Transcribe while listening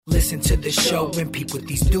Listen to the show and peep what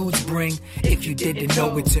these dudes bring. If you didn't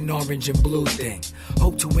know, it's an orange and blue thing.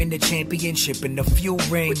 Hope to win the championship and a few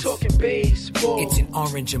rings. We're talking baseball. It's an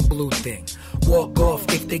orange and blue thing. Walk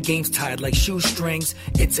off if the game's tied like shoestrings.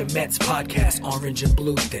 It's a Mets podcast, orange and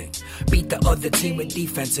blue thing. Beat the other team with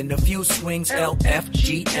defense and a few swings.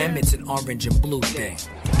 LFGM, it's an orange and blue thing.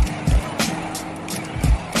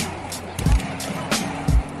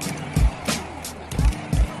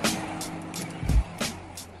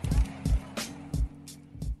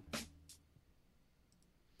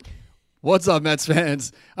 What's up, Mets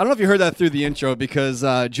fans? I don't know if you heard that through the intro because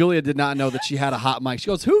Julia did not know that she had a hot mic. She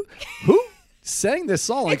goes, "Who sang this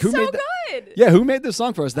song? Like, it's who so made that?" good. Yeah, who made this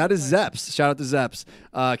song for us? That is Zeps. Shout out to Zeps.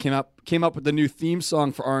 Came up with the new theme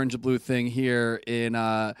song for Orange and Blue Thing here in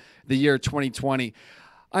the year 2020.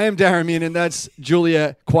 I am Darren Mean, and that's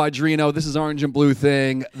Julia Quadrino. This is Orange and Blue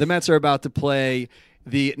Thing. The Mets are about to play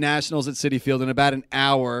the Nationals at Citi Field in about an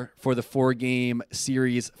hour for the 4-game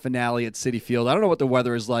series finale at Citi Field. I don't know what the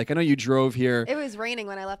weather is like. I know you drove here. It was raining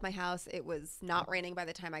when I left my house. It was not raining by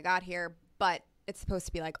the time I got here, but it's supposed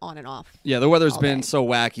to be like on and off. Yeah, the weather's been day. so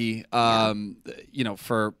wacky,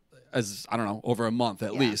 for over a month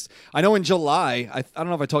at least. I know in July, I don't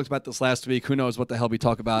know if I talked about this last week. Who knows what the hell we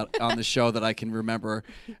talk about on the show that I can remember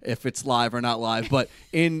if it's live or not live. But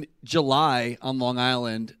in July on Long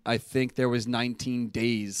Island, I think there was 19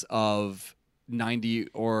 days of 90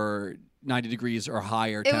 degrees or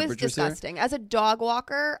higher temperatures. It was disgusting. As a dog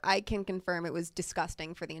walker, I can confirm it was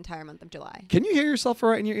disgusting for the entire month of July. Can you hear yourself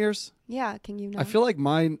all right in your ears? Yeah, can you know? I feel like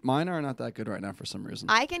mine are not that good right now for some reason.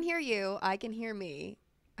 I can hear you. I can hear me.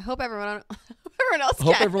 I hope everyone else can.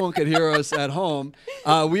 Hope everyone can hear us at home.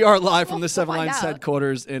 We are live from the Seven find Lines out.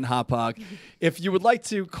 headquarters in Hauppauge. If you would like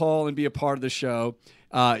to call and be a part of the show,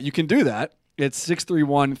 you can do that. It's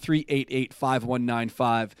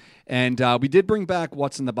 631-388-5195. And we did bring back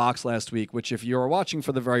What's in the Box last week, which if you're watching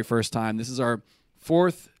for the very first time, this is our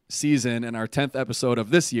 4th season and our 10th episode of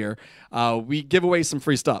this year. We give away some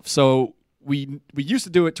free stuff. So we used to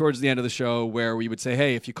do it towards the end of the show where we would say,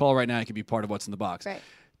 hey, if you call right now, you can be part of What's in the Box. Right.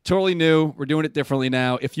 Totally new. We're doing it differently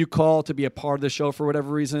now. If you call to be a part of the show for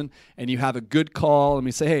whatever reason and you have a good call and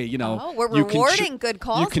we say, hey, we're you rewarding good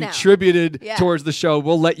calls you now. contributed Yeah. towards the show,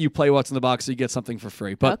 we'll let you play What's in the Box so you get something for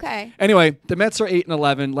free. But Okay. Anyway, the Mets are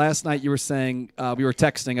 8-11. Last night you were saying, we were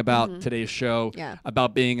texting about today's show,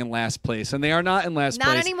 about being in last place. And they are not in last place.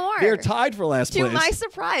 Not anymore. They're tied for last place. To my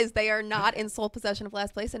surprise, they are not in sole possession of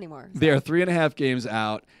last place anymore. They are 3.5 games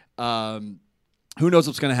out. Who knows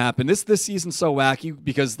what's going to happen? This season's so wacky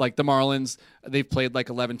because, like, the Marlins, they've played like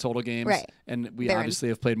 11 total games, right? And we they're obviously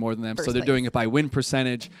have played more than them, so they're place. doing it by win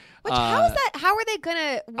percentage. Which how is that? How are they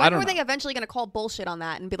gonna? When are they know. eventually gonna call bullshit on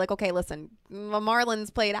that and be like, okay, listen, the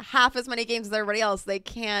Marlins played half as many games as everybody else. They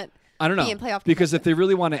can't. I don't know. Be in playoff because if contention. they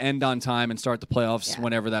really want to end on time and start the playoffs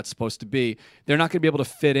whenever that's supposed to be, they're not going to be able to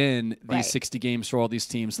fit in these 60 games for all these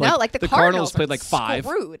teams. No, like the Cardinals played are like 5.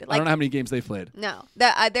 screwed. I don't know how many games they've played. No,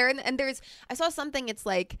 they're in, and there's. I saw something. It's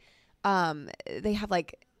like, they have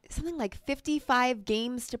like something like 55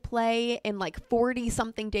 games to play in like 40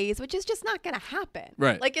 something days, which is just not going to happen.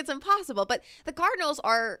 Right. Like it's impossible. But the Cardinals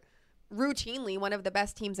are routinely one of the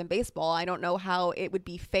best teams in baseball. I don't know how it would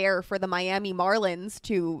be fair for the Miami Marlins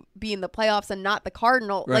to be in the playoffs and not the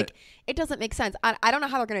Cardinal. Right. Like it doesn't make sense. I don't know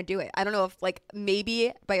how they're going to do it. I don't know if like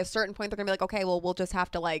maybe by a certain point they're going to be like, okay, well, we'll just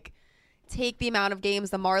have to like take the amount of games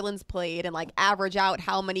the Marlins played and like average out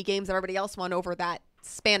how many games everybody else won over that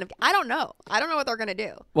span of. I don't know what they're going to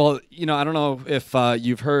do. Well, I don't know if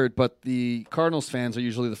you've heard, but the Cardinals fans are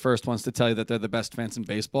usually the first ones to tell you that they're the best fans in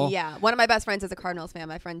baseball. Yeah. One of my best friends is a Cardinals fan,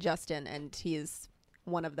 my friend Justin, and he's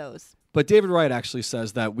one of those. But David Wright actually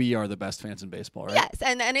says that we are the best fans in baseball, right? Yes,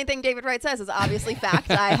 and anything David Wright says is obviously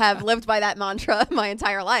fact. I have lived by that mantra my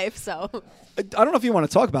entire life, so. I don't know if you want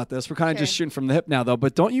to talk about this. We're kind of just shooting from the hip now, though.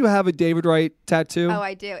 But don't you have a David Wright tattoo? Oh,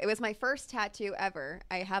 I do. It was my first tattoo ever.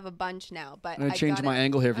 I have a bunch now, but I'm going to change my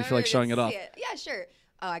angle here if you feel like showing it off. Yeah, sure.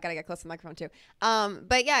 Oh, I got to get close to the microphone, too.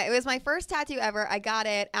 But yeah, it was my first tattoo ever. I got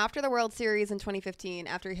it after the World Series in 2015,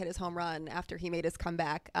 after he hit his home run, after he made his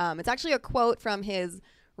comeback. It's actually a quote from his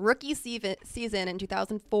rookie season in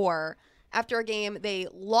 2004. After a game, they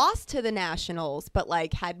lost to the Nationals, but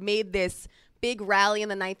like had made this big rally in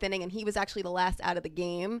the 9th inning, and he was actually the last out of the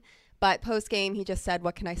game. But post-game, he just said,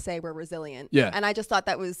 what can I say? We're resilient. Yeah. And I just thought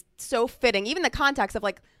that was so fitting. Even the context of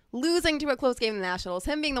like losing to a close game in the Nationals,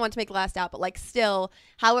 him being the one to make the last out, but like still,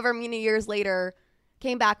 however many years later,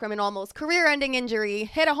 came back from an almost career-ending injury,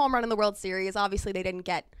 hit a home run in the World Series. Obviously, they didn't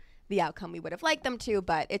get the outcome we would have liked them to,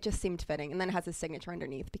 but it just seemed fitting. And then it has his signature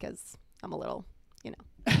underneath because I'm a little you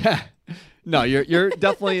know. No, you're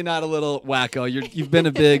definitely not a little wacko. You've been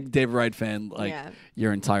a big David Wright fan Yeah.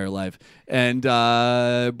 your entire life. And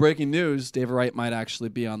breaking news: David Wright might actually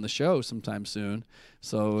be on the show sometime soon.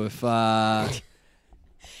 So if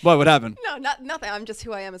what happened? No, nothing. I'm just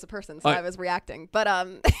who I am as a person, so I was reacting. But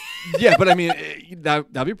Yeah, but I mean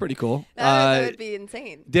that'd be pretty cool. that would be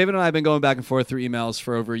insane. David and I have been going back and forth through emails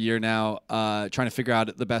for over a year now, trying to figure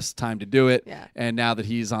out the best time to do it. Yeah. And now that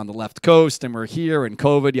he's on the left coast and we're here and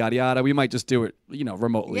COVID, yada yada, we might just do it,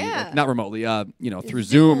 remotely. Yeah. Like, not remotely, through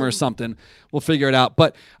Zoom or something. We'll figure it out.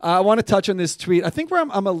 But I want to touch on this tweet. I think where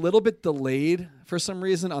I'm a little bit delayed for some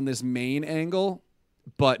reason on this main angle,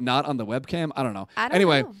 but not on the webcam. I don't know.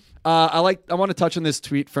 Anyway. Know. I want to touch on this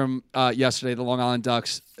tweet from yesterday. The Long Island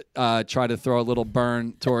Ducks try to throw a little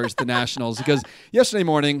burn towards the Nationals because yesterday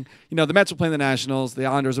morning, the Mets were playing the Nationals, the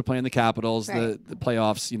Islanders were playing the Capitals, right. the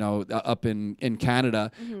playoffs, up in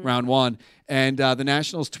Canada, round one, and the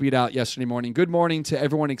Nationals tweet out yesterday morning, "Good morning to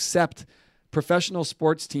everyone except professional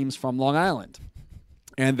sports teams from Long Island,"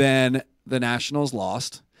 and then the Nationals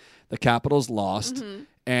lost, the Capitals lost.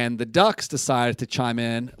 And the Ducks decided to chime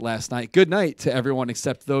in last night. Good night to everyone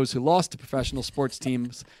except those who lost to professional sports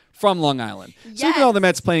teams from Long Island. So even though the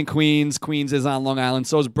Mets playing Queens is on Long Island.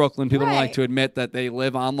 So is Brooklyn. People don't like to admit that they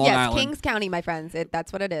live on Long Island. Yes, Kings County, my friends.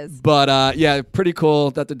 That's what it is. But pretty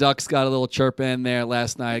cool that the Ducks got a little chirp in there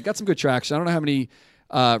last night. Got some good traction. I don't know how many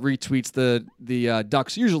retweets the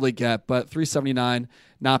Ducks usually get, but 379.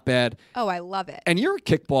 Not bad. Oh, I love it. And you're a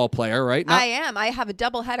kickball player, right? I am. I have a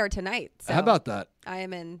doubleheader tonight. So how about that? I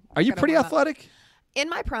am in. Are you pretty athletic? In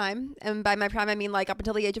my prime, and by my prime I mean like up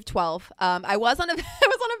until the age of 12. I was on a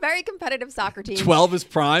very competitive soccer team. 12 is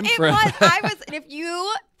prime. And if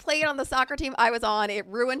you played on the soccer team I was on, it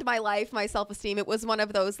ruined my life, my self-esteem. It was one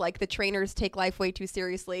of those like the trainers take life way too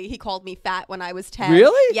seriously. He called me fat when I was 10.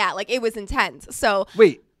 Really? Yeah, like it was intense. So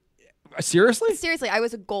wait. Seriously? Seriously, I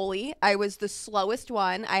was a goalie. I was the slowest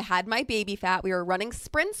one. I had my baby fat. We were running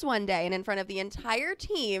sprints one day, and in front of the entire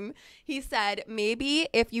team, he said, maybe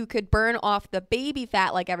if you could burn off the baby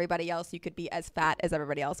fat like everybody else, you could be as fat as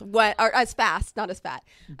everybody else. Or as fast, not as fat.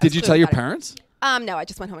 Did you tell your parents? No, I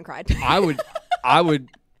just went home and cried. I would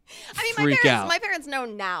freak out. My parents know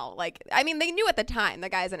now. They knew at the time the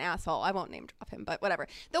guy's an asshole. I won't name drop him, but whatever.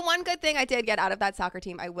 The one good thing I did get out of that soccer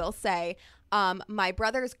team, I will say, my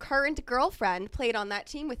brother's current girlfriend played on that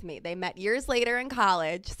team with me. They met years later in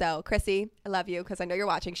college. So, Chrissy, I love you because I know you're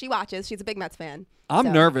watching. She watches. She's a big Mets fan.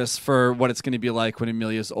 I'm nervous for what it's going to be like when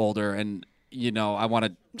Amelia's older, and I want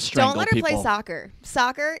to strangle people. Don't let her play soccer.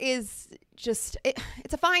 Soccer is just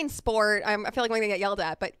it's a fine sport. I feel like I'm going to get yelled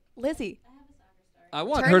at, but Lizzie. I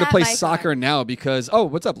want her to play soccer now because,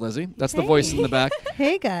 what's up, Lizzie? That's the voice in the back.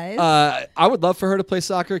 Hey, guys. I would love for her to play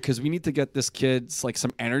soccer because we need to get this kid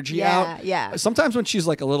some energy out. Yeah. Sometimes when she's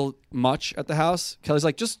like a little much at the house, Kelly's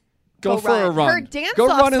like, just go for run. a run. Her dance go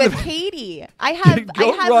offs run with Katie. I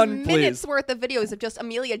have run, minutes please. worth of videos of just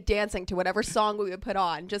Amelia dancing to whatever song we would put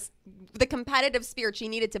on. Just the competitive spirit she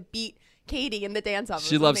needed to beat Katie in the dance off.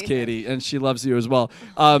 She loves amazing. Katie, and she loves you as well.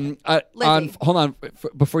 Hold on,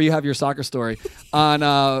 before you have your soccer story. On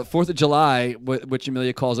 4th of July, which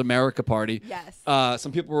Amelia calls America Party, yes.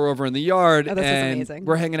 Some people were over in the yard, this is and amazing.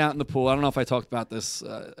 we're hanging out in the pool. I don't know if I talked about this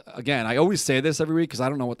again. I always say this every week because I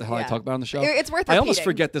don't know what the hell I talk about on the show. It's worth I almost repeating.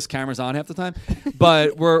 forget this camera's on half the time.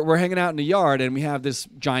 But we're hanging out in the yard, and we have this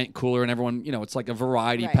giant cooler, and everyone, it's like a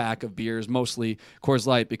variety pack of beers, mostly Coors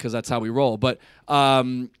Light because that's how we roll. But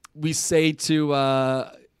we say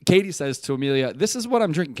to Katie says to Amelia, "This is what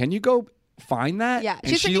I'm drinking. Can you go find that?" Yeah,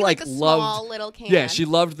 and she's she like loved small little can. Yeah, she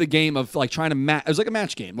loved the game of like trying to match. It was like a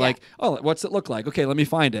match game. Like, what's it look like? Okay, let me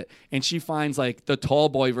find it. And she finds like the tall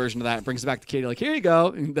boy version of that and brings it back to Katie. Like, here you go.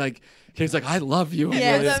 And like Katie's like, I love you.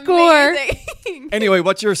 Yeah, Amelia. score. Anyway,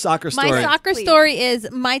 what's your soccer story? My soccer story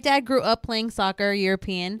is my dad grew up playing soccer,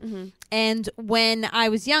 European. And when I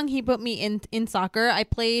was young, he put me in soccer. I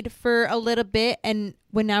played for a little bit. And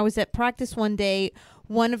when I was at practice one day,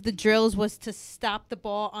 one of the drills was to stop the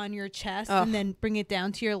ball on your chest and then bring it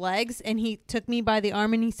down to your legs. And he took me by the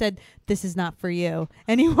arm and he said, "This is not for you."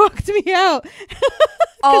 And he walked me out.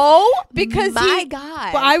 Because my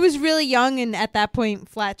God. Well, I was really young and at that point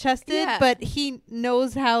flat chested, Yeah. but he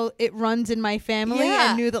knows how it runs in my family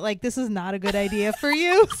and knew that like this is not a good idea for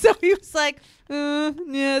you. So he was like,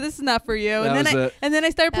 yeah, this is not for you. That And then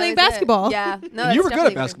I started That playing was it. basketball. Yeah, no, you it's were good at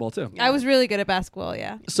definitely basketball too. Yeah. I was really good at basketball.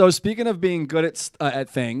 Yeah. So speaking of being good at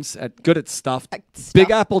things, good at stuff, Stuff.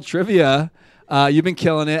 Big Apple trivia You've been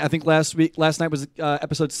killing it. I think last night was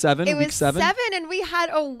episode 7. It week was 7, and we had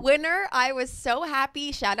a winner. I was so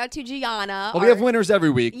happy. Shout out to Gianna. Well, we have winners every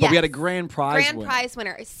week, but we had a Yes. grand prize Grand winner. prize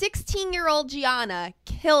winner. 16-year-old Gianna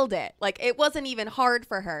killed it. Like, it wasn't even hard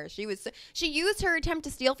for her. She used her attempt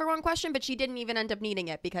to steal for one question, but she didn't even end up needing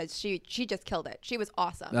it because she just killed it. She was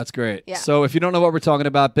awesome. That's great. Yeah. So if you don't know what we're talking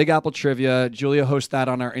about, Big Apple Trivia, Julia hosts that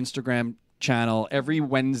on our Instagram channel every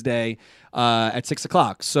Wednesday at 6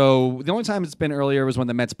 o'clock. So the only time it's been earlier was when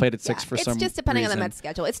the Mets played at 6 for some It's just depending reason. on the Mets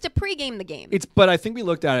schedule. It's to pregame the game. But I think we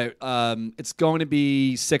looked at it. It's going to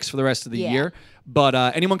be 6 for the rest of the Yeah. year. But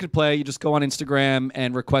anyone could play. You just go on Instagram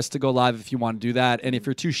and request to go live if you want to do that. And if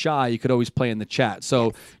you're too shy, you could always play in the chat.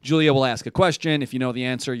 So Julia will ask a question. If you know the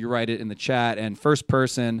answer, you write it in the chat. And first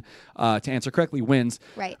person to answer correctly wins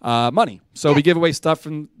Right. money. So Yeah. we give away stuff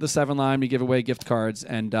from the 7 line. We give away gift cards.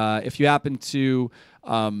 And if you happen to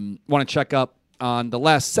want to check up on the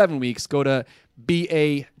last 7 weeks, go to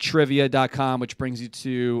batrivia.com, which brings you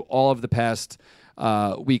to all of the past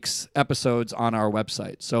week's episodes on our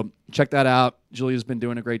website. So check that out. Julia's been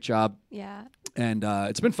doing a great job, Yeah. and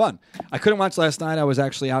it's been fun. I couldn't watch last night. I was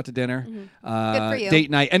actually out to dinner, Good for you. date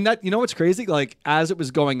night, and that, you know what's crazy? Like, as it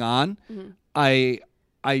was going on, I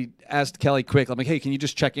asked Kelly quick. I'm like, hey, can you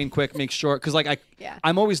just check in quick, make sure? Because like Yeah.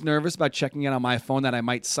 I'm always nervous about checking in on my phone that I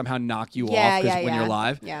might somehow knock you Yeah, off when you're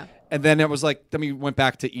live. Yeah. And then it was like, then we went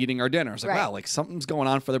back to eating our dinner. I was like, Right. wow, like something's going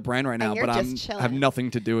on for the brand right now, you're but just I have chilling.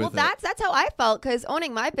 nothing to do with Well, it. that's how I felt because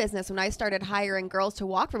owning my business when I started hiring girls to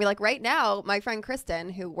walk for me, like right now, my friend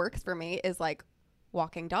Kristen, who works for me, is like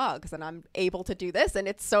walking dogs, and I'm able to do this, and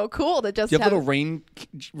it's so cool to just Do you have have. little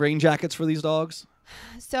rain jackets for these dogs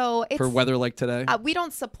So it's for weather like today? we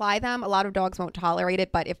don't supply them. A lot of dogs won't tolerate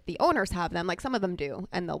it, but if the owners have them, like some of them do,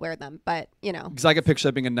 and they'll wear them. But you know. Because I get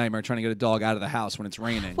pictured being a nightmare trying to get a dog out of the house when it's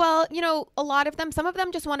raining. Well, you know, a lot of them, some of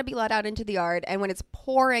them just want to be let out into the yard, and when it's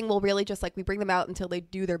pouring, we'll really just like we bring them out until they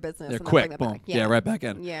do their business. They're and then quick, bring them boom, back. yeah, right back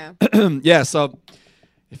in. Yeah. Yeah, so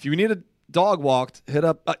if you need a dog walked, hit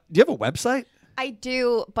up. Do you have a website? I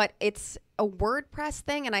do, but it's a WordPress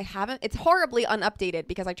thing, and I haven't. It's horribly unupdated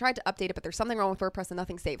because I tried to update it, but there's something wrong with WordPress and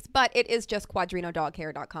nothing saves. But it is just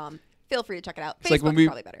quadrinodoghair.com. Feel free to check it out. It's Facebook's like when we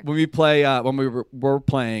probably better. when we play when we were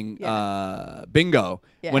playing bingo.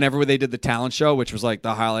 Yeah. Whenever they did the talent show, which was like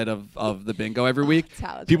the highlight of the bingo every week.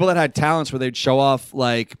 talents People that had talents where they'd show off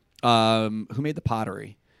like who made the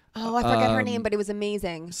pottery. Oh, I forget her name, but it was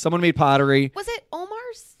amazing. Someone made pottery. Was it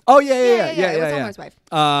Omar's? Oh yeah. It was Omar's wife.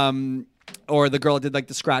 Or the girl that did like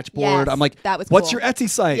the scratch board. Yes, I'm like, that was what's cool. your Etsy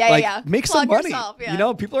site? Yeah, like, yeah. make Plug some money. yourself, yeah. You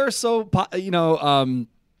know, people are so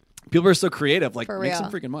people are so creative. Like, For make real.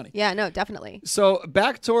 some freaking money. Yeah, no, definitely. So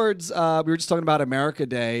back towards, we were just talking about America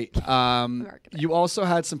Day. Day. You also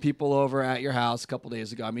had some people over at your house a couple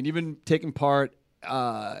days ago. I mean, you've been taking part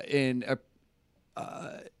in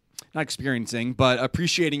not experiencing, but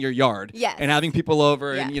appreciating your yard. Yes. And having people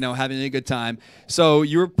over and, Yes. you know, having a good time. So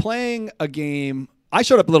you were playing a game. I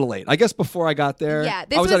showed up a little late. I guess before I got there. Yeah,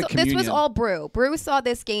 I was at a this was communion. all Brew. Brew saw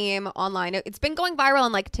this game online. It's been going viral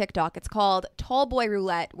on like TikTok. It's called Tall Boy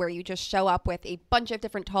Roulette, where you just show up with a bunch of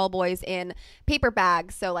different tall boys in paper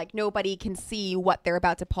bags, so like nobody can see what they're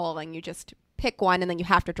about to pull, and you just pick one, and then you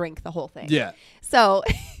have to drink the whole thing. Yeah. So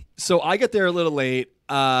So I get there a little late.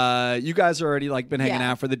 You guys are already like been hanging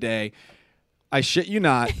Yeah. out for the day. I shit you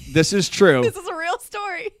not. This is true. this is a real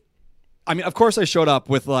story. I mean, of course, I showed up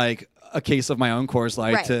with like a case of my own Coors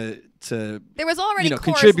Light Right. to There was already you know, Coors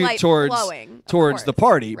contribute Light towards flowing, of towards the course.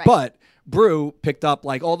 party. Right. But Brew picked up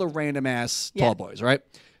like all the random ass Yeah. tall boys, right?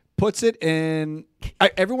 Puts it in.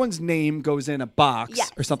 Everyone's name goes in a box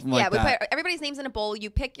Yes. or something Yeah, like we that. put everybody's names in a bowl. You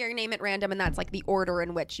pick your name at random, and that's like the order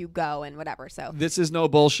in which you go and whatever. So This is no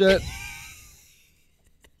bullshit.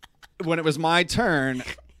 When it was my turn,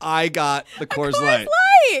 I got the Coors Light.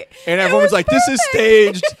 And It everyone's was like, this is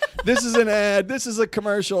perfect. staged. This is an ad. This is a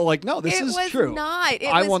commercial. Like, no, this It is was true. not. It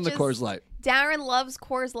I was won the just- Coors Light. Darren loves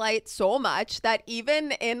Coors Light so much that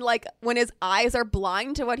even in like when his eyes are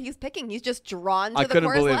blind to what he's picking, he's just drawn to I the couldn't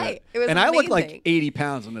Coors believe Light. it. It was and I look amazing. like 80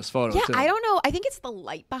 pounds in this photo, Yeah, too. I don't know. I think it's the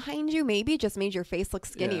light behind you. Maybe just made your face look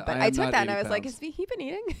skinny. Yeah, but I I am took not that and 80 I was like, pounds. has he been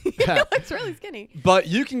eating? Yeah. He looks really skinny. But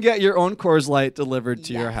you can get your own Coors Light delivered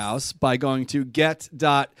to your Yes. house by going to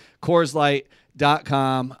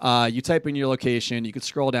get.coorslight.com. You type in your location. You can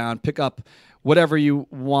scroll down, pick up whatever you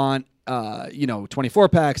want, 24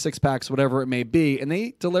 packs, 6 packs, whatever it may be. And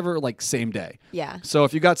they deliver like same day. Yeah. So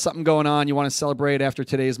if you got something going on, you want to celebrate after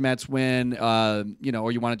today's Mets win, or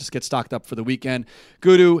you want to just get stocked up for the weekend,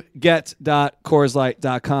 go to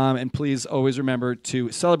get.coorslight.com. And please always remember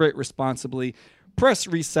to celebrate responsibly. Press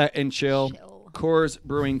reset and chill. Chill. Coors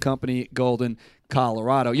Brewing Company, Golden,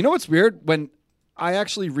 Colorado. You know what's weird? When I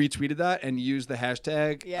actually retweeted that and used the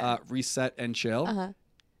hashtag Yeah. reset and chill. Uh-huh.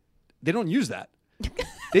 They don't use that.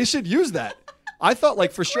 They should use that. I thought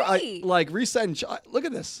like for sure, great. like reset and chill. Look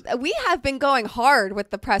at this. We have been going hard with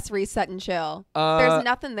the press reset and chill. There's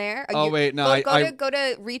nothing there. oh, wait, no, Go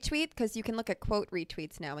to retweet because you can look at quote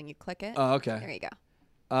retweets now when you click it. Oh, okay. There you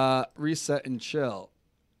go. Reset and chill.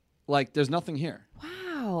 Like there's nothing here.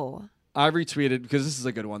 Wow. I retweeted because this is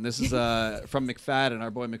a good one. This is from McFadden, our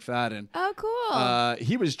boy McFadden. Oh, cool.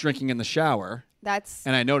 He was drinking in the shower, That's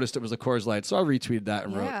and I noticed it was a Coors Light, so I retweeted that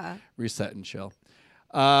and Yeah. wrote reset and chill.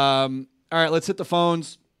 All right, let's hit the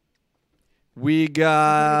phones. We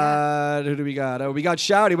got who do we got? Oh, we got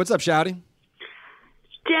Shouty. What's up, Shouty?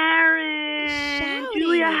 Darren, Shouty.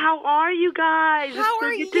 Julia, how are you guys? How it's so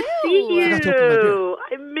are good to you? see I gotta talk to my you.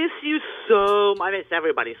 I miss you so. I miss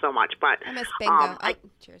everybody so much, but I miss bingo.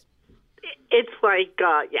 Cheers. it's like,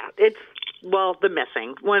 it's the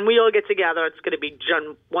missing. When we all get together, it's going to be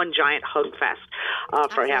one giant hug fest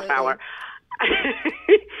for a half hour.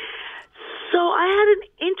 So I had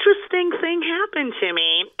an interesting thing happen to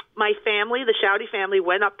me. My family, the Shouty family,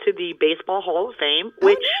 went up to the Baseball Hall of Fame,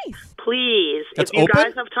 which, nice. please, That's if you open?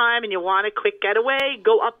 guys have time and you want a quick getaway,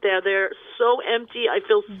 go up there. They're so empty. I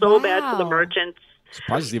feel so bad for the Wow. merchants.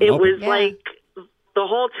 Surprised it's even It open. was like the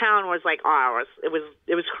whole town was like ours. It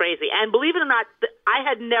was crazy. And believe it or not, I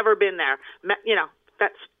had never been there. You know,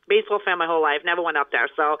 that's baseball fan my whole life. Never went up there,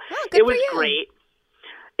 so good it for was you. great.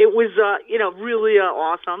 It was really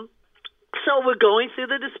awesome. So we're going through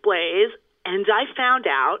the displays, and I found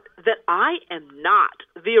out that I am not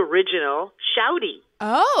the original Shouty.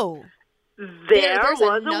 Oh. There There's was a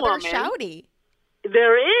another woman. Shouty.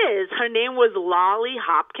 There is. Her name was Lolly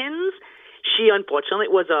Hopkins. She, unfortunately,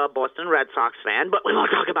 was a Boston Red Sox fan, but we won't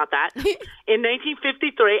talk about that. In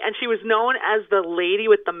 1953, and she was known as the lady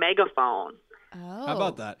with the megaphone. Oh. How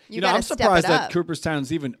about that? You I'm gotta step surprised it that up.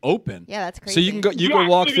 Cooperstown's even open. Yeah, that's So you can go, crazy. go Yes,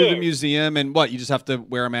 walk it through the is. museum, and what? You just have to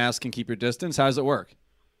wear a mask and keep your distance. How does it work?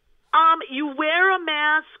 You wear a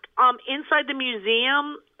mask inside the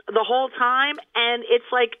museum the whole time, and it's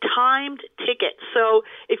like timed tickets. So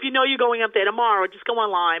if you know you're going up there tomorrow, just go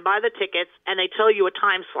online, buy the tickets, and they tell you a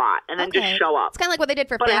time slot, and then Okay. just show up. It's kind of like what they did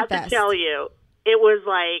for But I have FanFest. to tell you, it was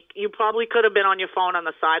like you probably could have been on your phone on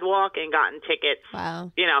the sidewalk and gotten tickets,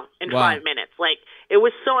 Wow. in Wow. 5 minutes. Like, it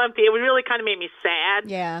was so empty. It really kind of made me sad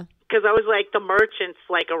Yeah. because I was like, the merchants,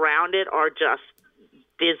 like, around it are just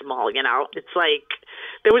dismal, It's like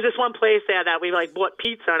there was this one place there that we, like, bought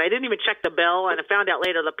pizza, and I didn't even check the bill, and I found out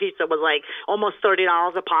later the pizza was, like, almost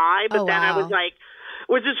 $30 a pie. But Oh, then I wow. was like,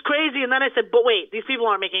 was this crazy? And then I said, but wait, these people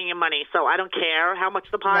aren't making any money, so I don't care how much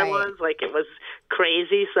the pie Right. was. Like, it was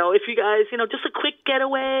crazy. So if you guys, just a quick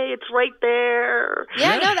getaway, it's right there.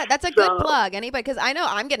 Yeah, no, that's a good So- plug. Anybody, because I know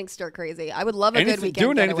I'm getting stir crazy. I would love a good weekend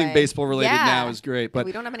Doing anything getaway. baseball related Yeah. now is great. But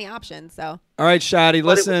we don't have any options, so all right, Shadi,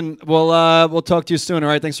 listen, we'll talk to you soon. All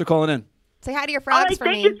right, thanks for calling in. say hi to your All frogs right, for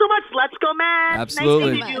thank me. you so much. Let's go, Matt.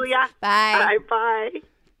 Absolutely. Nice to meet you, Julia. Bye. All right, bye.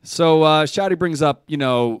 So Shadi brings up,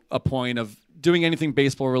 a point of doing anything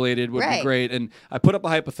baseball related would be Right. great. And I put up a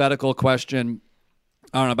hypothetical question,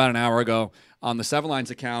 I don't know, about an hour ago on the Seven Lines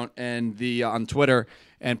account and the on Twitter,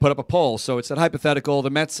 and put up a poll. So it said hypothetical: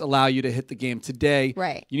 the Mets allow you to hit the game today.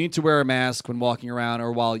 Right. You need to wear a mask when walking around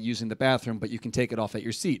or while using the bathroom, but you can take it off at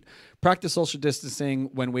your seat. Practice social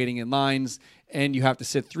distancing when waiting in lines, and you have to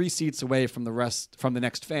sit 3 seats away from the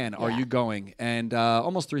next fan. Are Yeah. you going? And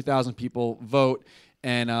almost 3,000 people vote,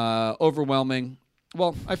 and overwhelming.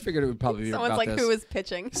 Well, I figured it would probably be Someone's about like, this. who is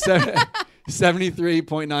pitching?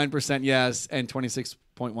 73.9% yes and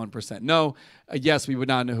 26.1% no. Yes, we would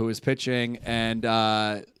not know who is pitching. And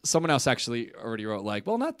someone else actually already wrote like,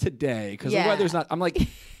 well, not today because Yeah. the weather's not. I'm like,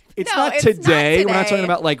 it's, No, not, it's not today. We're not today. talking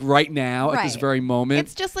about like right now at this Right. very moment.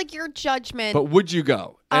 It's just like your judgment. But would you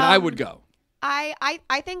go? And I would go. I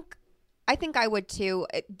think I would too.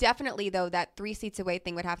 Definitely, though, that 3 seats away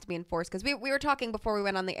thing would have to be enforced because we were talking before we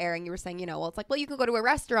went on the air, and you were saying, it's like, well, you can go to a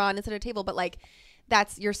restaurant and sit at a table, but like,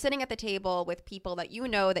 you're sitting at the table with people that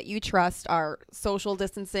that you trust are social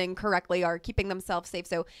distancing correctly, are keeping themselves safe.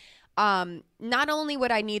 So, not only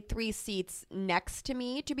would I need 3 seats next to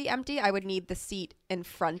me to be empty, I would need the seat in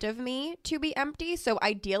front of me to be empty. So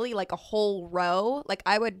ideally, like a whole row, like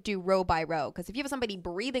I would do row by row. Because if you have somebody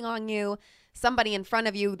breathing on you, somebody in front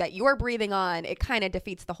of you that you're breathing on, it kind of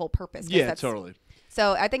defeats the whole purpose. 'cause Yeah, that's- totally.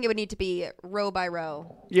 So I think it would need to be row by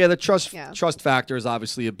row. Yeah, the trust Yeah. trust factor is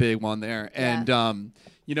obviously a big one there. And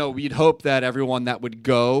we'd hope that everyone that would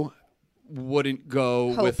go wouldn't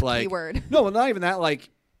go Hope, with like keyword. no, not even that. Like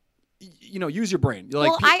use your brain. Like,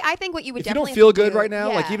 well, I think what you would if you don't definitely feel have to good do- right now,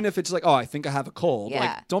 like yeah. even if it's like, oh, I think I have a cold, Yeah.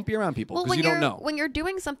 like don't be around people Well, because when you don't know. when you're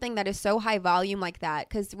doing something that is so high volume like that,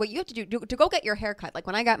 because what you have to do to go get your hair cut, like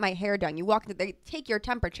when I got my hair done, you walk, they take your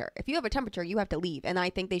temperature. If you have a temperature, you have to leave, and I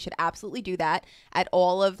think they should absolutely do that at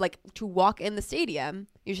all of like to walk in the stadium.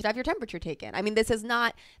 You should have your temperature taken. I mean, this is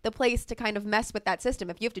not the place to kind of mess with that system.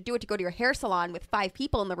 If you have to do it to go to your hair salon with 5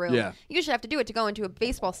 people in the room, Yeah. you should have to do it to go into a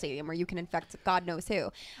baseball stadium where you can infect God knows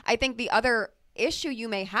who. I think the other issue you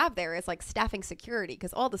may have there is like staffing security,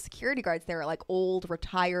 because all the security guards there are like old,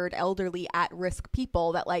 retired, elderly, at-risk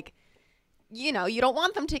people that like, you don't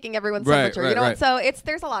want them taking everyone's temperature. Right. So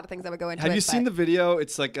there's a lot of things that would go into it. Have you seen the video?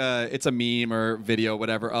 It's like it's a meme or video,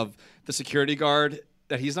 whatever, of the security guard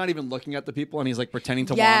that he's not even looking at the people and he's like pretending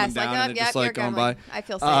to warm them down and they're just like going by. I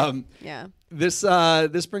feel safe.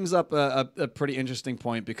 This brings up a pretty interesting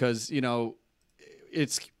point because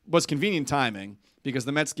it was convenient timing because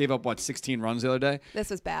the Mets gave up 16 runs the other day, This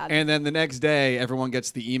was bad. and then the next day everyone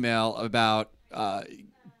gets the email about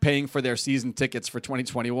paying for their season tickets for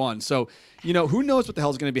 2021. So who knows what the hell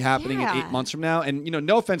is going to be happening in 8 months from now? And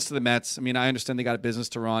no offense to the Mets, I mean I understand they got a business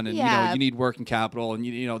to run, and Yeah. you need working capital, and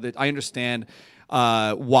that I understand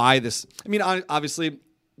why this. I mean obviously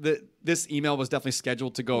this email was definitely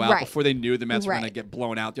scheduled to go out Right. before they knew the Mets were going to Right. get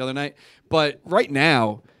blown out the other night. But right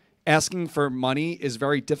now, asking for money is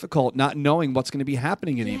very difficult, not knowing what's going to be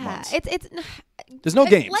happening in 8 months. It's There's no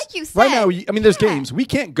games. like you right said, now, I mean, there's yeah. games. We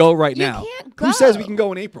can't go right You now. can't Who says we go. can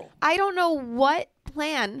go in April? I don't know what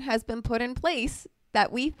plan has been put in place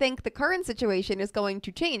that we think the current situation is going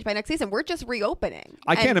to change by next season. We're just reopening.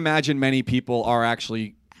 I can't imagine many people are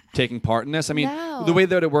actually taking part in this. I mean, No. the way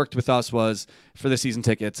that it worked with us was for the season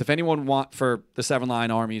tickets. If anyone for the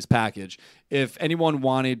 7-Line Armies package, if anyone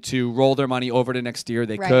wanted to roll their money over to next year,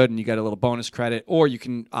 they Right. could, and you get a little bonus credit, or you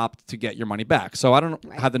can opt to get your money back. So I don't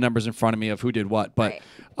Right. have the numbers in front of me of who did what, but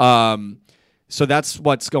Right. so that's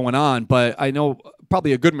what's going on. But I know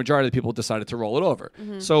probably a good majority of the people decided to roll it over.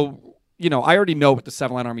 Mm-hmm. So I already know what the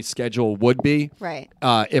 7-Line Army schedule would be. Right.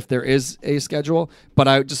 If there is a schedule. But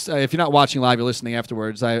I just, if you're not watching live, you're listening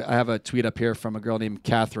afterwards, I have a tweet up here from a girl named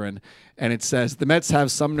Catherine, and it says, the Mets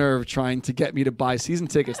have some nerve trying to get me to buy season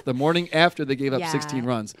tickets the morning after they gave up 16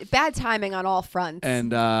 runs. Bad timing on all fronts.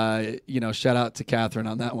 And, shout out to Catherine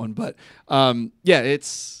on that one. But,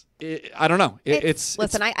 I don't know. It's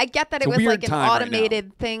listen. I get that it's it a was weird like an time right now.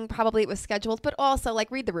 automated thing. Probably it was scheduled, but also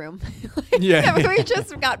like read the room. Yeah. We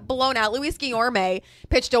just got blown out. Luis Guillorme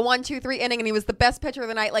pitched a 1-2-3 inning, and he was the best pitcher of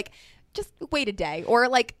the night. Like, just wait a day, or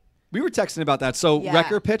like. We were texting about that. So Yeah.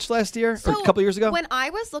 Recker pitched last year, So or a couple years ago? When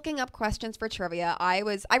I was looking up questions for trivia, I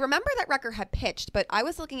remember that Recker had pitched, but I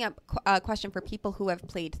was looking up a question for people who have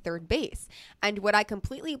played third base, and what I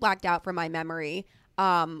completely blacked out from my memory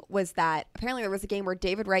was that apparently there was a game where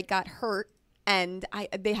David Wright got hurt. And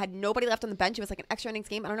they had nobody left on the bench. It was like an extra innings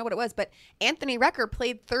game. I don't know what it was, but Anthony Recker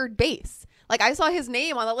played third base. Like, I saw his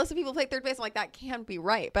name on the list of people who played third base. I'm like, that can't be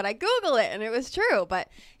right. But I Googled it, and it was true. But,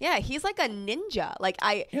 yeah, he's like a ninja.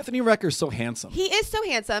 Anthony Recker's so handsome. He is so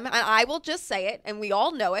handsome, and I will just say it, and we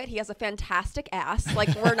all know it. He has a fantastic ass. Like,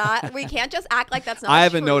 we can't just act like that's not I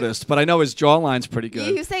haven't true. noticed, but I know his jawline's pretty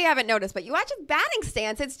good. You say you haven't noticed, but you watch his batting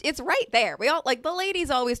stance. It's right there. We all the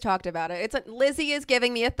ladies always talked about it. Lizzie is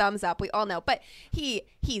giving me a thumbs up. We all know, but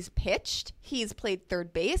he's pitched. He's played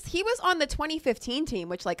third base. He was on the 2015 team,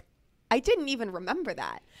 which I didn't even remember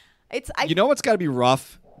that. What's got to be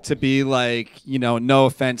rough to be like, no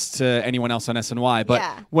offense to anyone else on SNY, but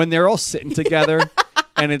Yeah. when they're all sitting together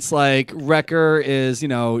and it's like Recker is,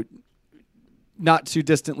 not too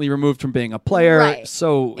distantly removed from being a player, Right.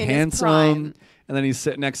 so In his handsome. prime. And then he's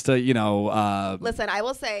sitting next to, Listen, I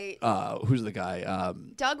will say who's the guy?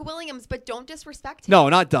 Doug Williams, but don't disrespect him. No,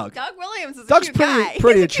 not Doug. Doug Williams is Doug's a cute guy.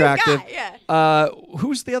 pretty He's a cute attractive. guy, yeah.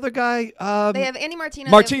 Who's the other guy? They have Andy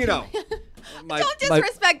Martinez. Martino. Don't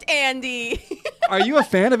disrespect Andy. Are you a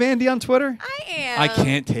fan of Andy on Twitter? I am. I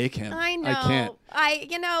can't take him. I know. I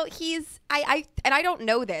can't. He's and I don't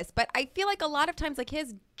know this, but I feel like a lot of times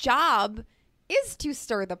his job is to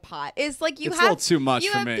stir the pot. Is like It's a little too much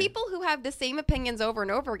you for have me. people who have the same opinions over and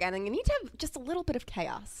over again, and you need to have just a little bit of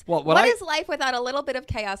chaos. Well, what is life without a little bit of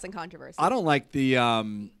chaos and controversy? I don't like the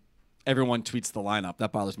everyone tweets the lineup.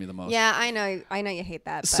 That bothers me the most. Yeah, I know you hate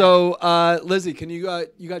that. But. So, Lizzie, can you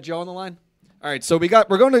got Joe on the line? All right, so we're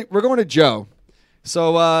going to Joe.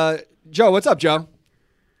 So, Joe, what's up, Joe?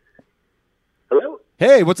 Hello?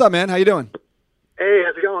 Hey, what's up, man? How you doing? Hey,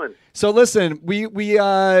 how's it going? So, listen, we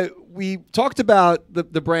talked about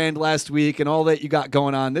the brand last week and all that you got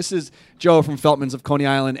going on. This is Joe from Feltman's of Coney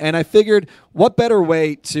Island, and I figured what better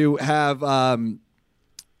way to have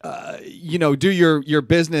do your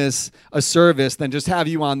business a service than just have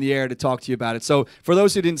you on the air to talk to you about it. So for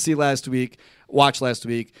those who didn't watch last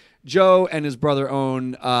week, Joe and his brother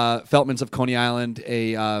own Feltman's of Coney Island,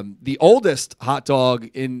 the oldest hot dog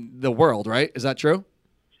in the world, right? Is that true?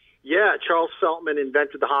 Yeah, Charles Feltman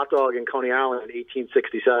invented the hot dog in Coney Island in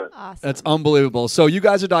 1867. Awesome. That's unbelievable. So you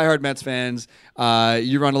guys are diehard Mets fans.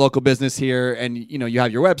 You run a local business here, and you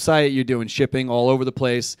have your website. You're doing shipping all over the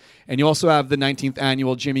place, and you also have the 19th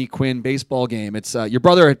annual Jimmy Quinn baseball game. It's your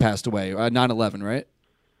brother had passed away, 9/11, right?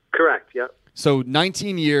 Correct. Yep. So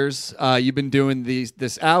 19 years you've been doing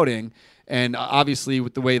this outing, and obviously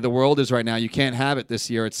with the way the world is right now, you can't have it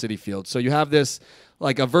this year at Citi Field. So you have this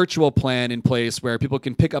like a virtual plan in place where people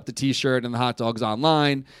can pick up the T-shirt and the hot dogs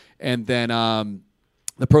online, and then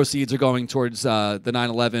the proceeds are going towards the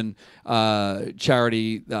 9/11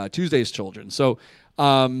 charity Tuesday's Children. So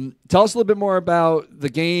tell us a little bit more about the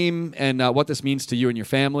game and what this means to you and your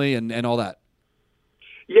family and all that.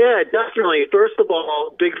 Yeah, definitely. First of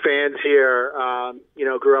all, big fans here.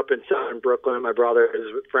 Grew up in Southern Brooklyn. My brother is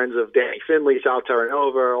friends of Danny Finley, South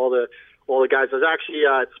Terranova, all the guys. I was actually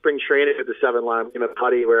at spring training at the Seven Line in a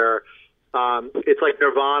putty where it's like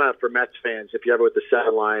Nirvana for Mets fans if you're ever with the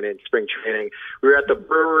Seven Line in spring training. We were at the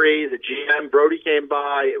brewery. The GM, Brody, came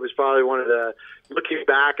by. It was probably one of the, looking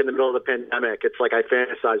back in the middle of the pandemic, it's like I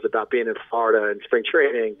fantasized about being in Florida in spring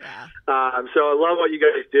training. Yeah. So I love what you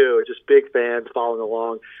guys do. Just big fans following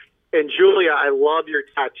along. And Julia, I love your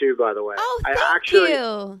tattoo, by the way. Oh, thank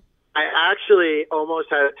you. I actually almost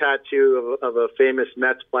had a tattoo of a famous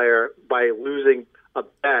Mets player by losing a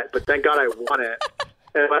bet, but thank God I won it.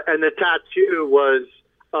 And the tattoo was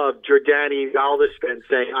of Jordani Valdespin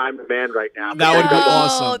saying, "I'm the man right now." That would be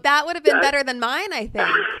awesome. That would have been better than mine, I think.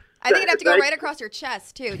 I think it'd have to go right across your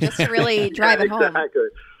chest, too, just to really drive it home. Exactly.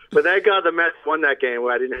 But thank God the Mets won that game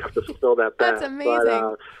where I didn't have to fulfill that bet. That's amazing.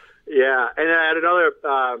 But, yeah, and I had another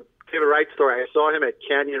David Wright story. I saw him at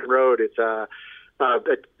Canyon Road. It's a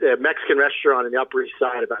Mexican restaurant in the Upper East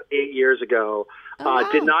Side about 8 years ago. Wow.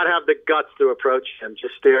 Did not have the guts to approach him.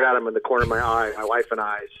 Just stared at him in the corner of my eye, my wife and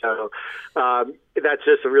I. So that's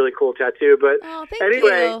just a really cool tattoo. But thank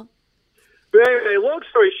you. But anyway, long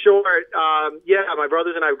story short, my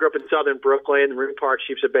brothers and I grew up in Southern Brooklyn, Marine Park,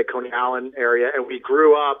 Sheepshead Bay, Coney Island area, and we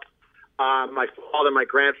grew up. My father, my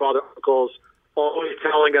grandfather, uncles, always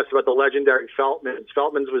telling us about the legendary Feltman's.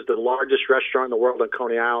 Feltman's was the largest restaurant in the world on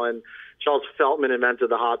Coney Island. Charles Feltman invented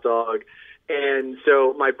the hot dog. And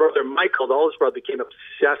so my brother Michael, the oldest brother, became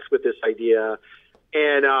obsessed with this idea.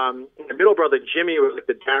 And my middle brother Jimmy was like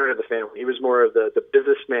the Darren of the family. He was more of the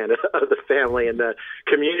businessman of the family and the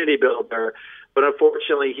community builder. But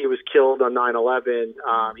unfortunately, he was killed on 9/11.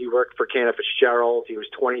 He worked for Cantor Fitzgerald. He was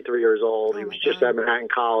 23 years old. He was just at Manhattan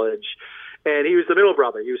College. And he was the middle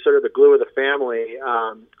brother. He was sort of the glue of the family.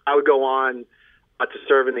 I would go on to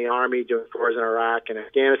serve in the Army, doing tours in Iraq and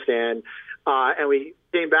Afghanistan. And we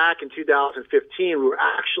came back in 2015. We were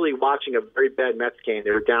actually watching a very bad Mets game.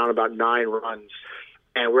 They were down about 9 runs.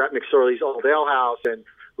 And we're at McSorley's Old Ale House, and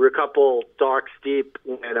we're a couple darks deep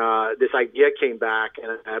when this idea came back.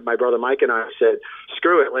 And my brother Mike and I said,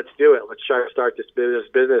 screw it, let's do it. Let's try to start this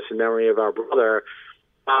business in memory of our brother.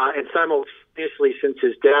 And simultaneously, since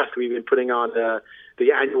his death, we've been putting on the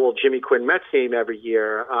annual Jimmy Quinn Mets game every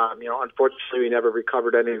year. Unfortunately, we never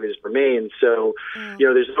recovered any of his remains. So,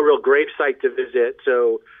 there's no real gravesite to visit.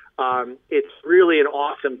 So it's really an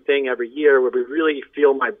awesome thing every year where we really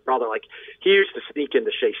feel my brother. Like, he used to sneak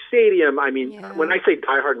into Shea Stadium. I mean, when I say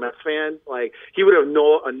diehard Mets fan, like, he would have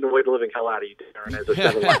annoyed the living hell out of you, Darren, as a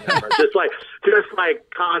 7-line member. Just like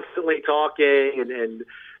constantly talking and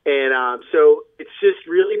so it's just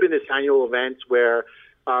really been this annual event where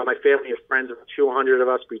my family and friends, about 200 of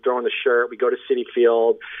us, we throw on the shirt, we go to Citi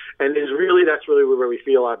Field, and that's really where we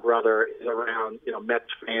feel our brother is around,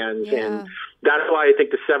 Mets fans, and that's why I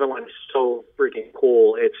think the 7 Line is so freaking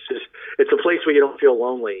cool. It's a place where you don't feel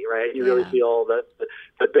lonely, right? You really feel the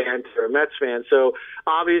band are a Mets fan. So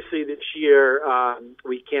obviously this year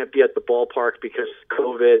we can't be at the ballpark because of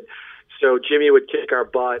COVID. So Jimmy would kick our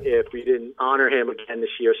butt if we didn't honor him again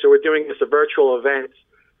this year. So we're doing a virtual event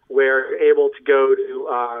where you're able to go to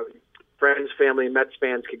friends, family, and Mets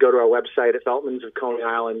fans could go to our website at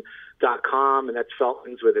feltmansofconeyisland.com, and that's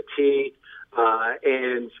Feltmans with a T.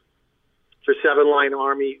 And for 7 Line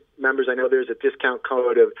Army members, I know there's a discount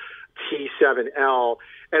code of T7L.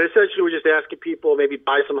 And essentially we're just asking people maybe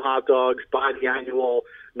buy some hot dogs, buy the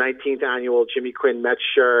 19th annual Jimmy Quinn Mets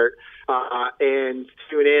shirt, and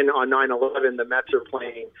tune in on 9/11. The Mets are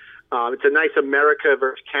playing It's a nice America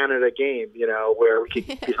versus Canada game, where we could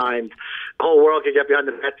get behind the whole world could get behind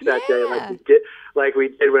the Mets that day, like we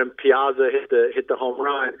did when Piazza hit the home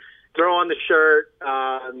run. Throw on the shirt,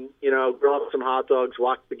 grill up some hot dogs,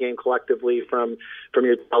 watch the game collectively from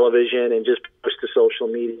your television, and just post to social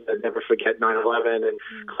media. Never forget 9/11, and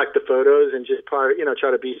collect the photos, and just try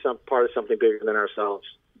to be part of something bigger than ourselves.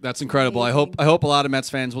 That's incredible. I hope a lot of Mets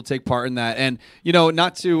fans will take part in that, and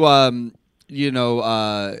not to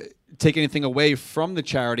take anything away from the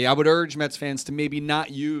charity. I would urge Mets fans to maybe not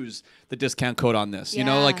use the discount code on this,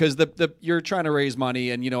 because you're trying to raise money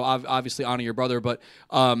and, obviously honor your brother. But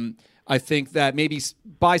I think that maybe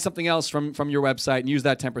buy something else from your website and use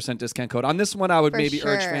that 10% discount code. On this one, I would urge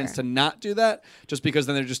fans to not do that, just because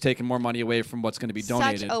then they're just taking more money away from what's going to be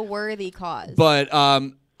donated. Such a worthy cause. But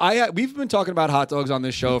we've been talking about hot dogs on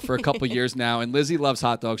this show for a couple years now, and Lizzie loves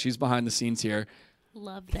hot dogs. She's behind the scenes here.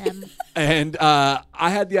 Love them. And I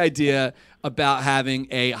had the idea about having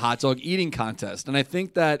a hot dog eating contest. And I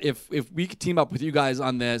think that if we could team up with you guys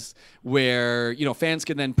on this, where, fans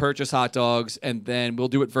can then purchase hot dogs, and then we'll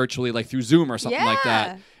do it virtually, like through Zoom or something like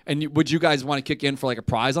that. And would you guys want to kick in for like a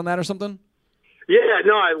prize on that or something? Yeah,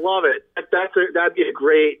 no, I love it. That'd be a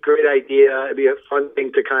great idea. It'd be a fun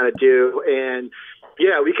thing to kind of do. And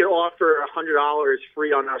yeah, we could offer $100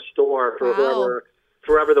 free on our store for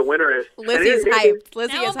whoever the winner is. Lizzie's hyped.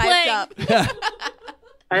 Lizzie is hyped up.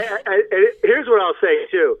 Here's what I'll say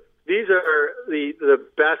too. These are the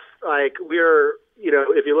best. Like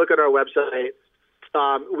if you look at our website,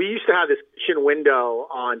 we used to have this kitchen window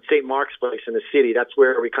on St. Mark's Place in the city. That's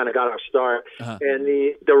where we kind of got our start. And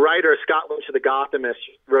the writer Scott Lynch of the Gothamist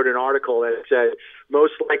wrote an article that said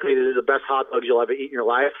most likely this is the best hot dogs you'll ever eat in your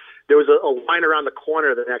life. There was a line around the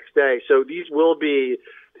corner the next day. So these will be,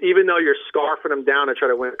 even though you're scarfing them down to try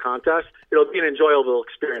to win a contest, it'll be an enjoyable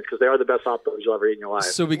experience because they are the best hot dogs you'll ever eat in your life.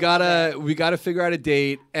 So we gotta figure out a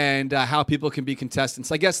date and how people can be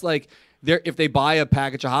contestants. I guess if they buy a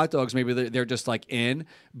package of hot dogs, maybe they're just like in.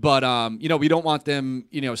 But we don't want them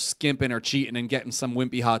skimping or cheating and getting some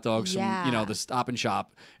wimpy hot dogs from the Stop and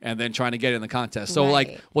Shop and then trying to get in the contest. So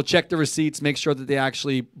we'll check the receipts, make sure that they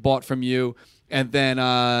actually bought from you. And then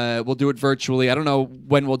we'll do it virtually. I don't know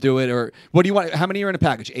when we'll do it, or what do you want? How many are in a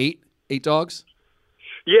package? 8 dogs?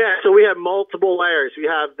 Yeah, so we have multiple layers. We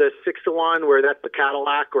have the 6-to-1 where that's the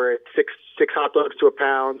Cadillac, where it's six hot dogs to a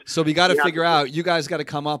pound. So we got to figure out. You guys got to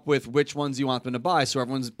come up with which ones you want them to buy, so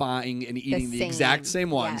everyone's buying and eating the exact same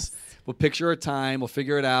ones. Yes. We'll picture a time. We'll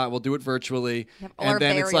figure it out. We'll do it virtually, and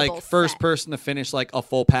then it's like first person to finish like a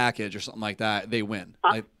full package or something like that. They win.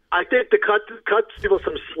 I think to cut people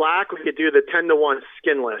some slack, we could do the 10-to-1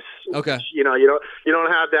 skinless. Okay. Which, you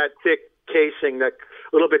don't have that thick casing, that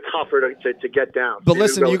a little bit tougher to get down. But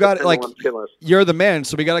listen, you got you're the man,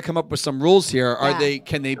 so we got to come up with some rules here.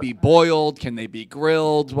 Can they be boiled? Can they be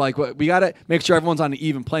grilled? We got to make sure everyone's on an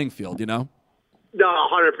even playing field. No,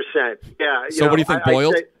 100%. Yeah. So what do you think?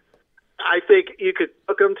 Boiled? I think you could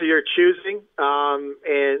cook them to your choosing, and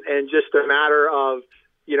just a matter of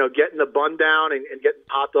getting the bun down and getting the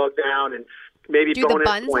hot dog down, and maybe bonus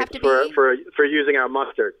points for using our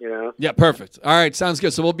mustard. Yeah, perfect. All right, sounds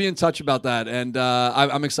good. So we'll be in touch about that, and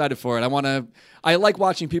I'm excited for it. I like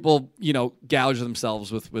watching people gouge themselves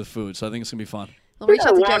with food, so I think it's gonna be fun. We'll reach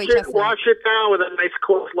out to Joey Chestnut. Wash it down with a nice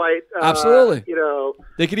Coors Light. Absolutely.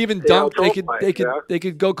 They could even dunk. They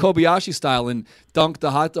could go Kobayashi style and dunk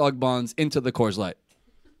the hot dog buns into the Coors Light.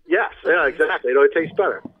 Yes, yeah, exactly. It tastes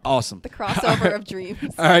better. Awesome. The crossover of dreams.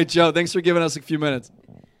 All right, Joe, thanks for giving us a few minutes.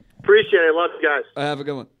 Appreciate it. Love you guys. Have a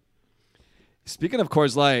good one. Speaking of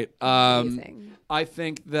Coors Light, I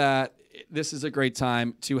think that this is a great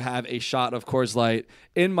time to have a shot of Coors Light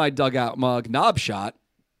in my dugout mug, knob shot.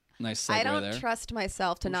 Nice segue there. I don't trust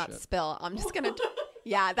myself to not spill. I'm just going to...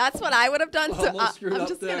 Yeah, that's what I would have done. So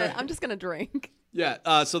I'm just gonna drink.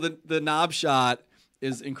 Yeah, so the knob shot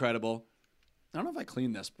is incredible. I don't know if I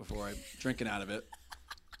cleaned this before I'm drinking out of it.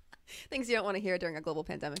 Things you don't want to hear during a global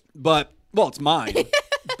pandemic. But it's mine.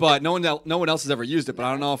 But no one else has ever used it. But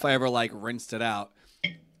I don't know if I ever rinsed it out.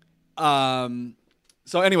 So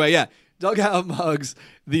anyway, yeah, dugout mugs.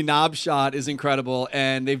 The knob shot is incredible,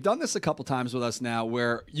 and they've done this a couple times with us now,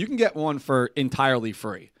 where you can get one for entirely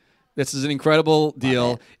free. This is an incredible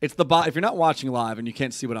deal. It's if you're not watching live and you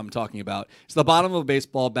can't see what I'm talking about, it's the bottom of a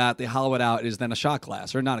baseball bat. They hollow it out. It is then a shot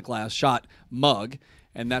glass, or not a glass, shot mug.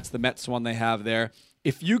 And that's the Mets one they have there.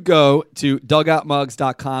 If you go to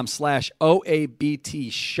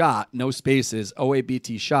dugoutmugs.com/OABT shot, no spaces,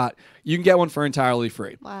 OABT shot, you can get one for entirely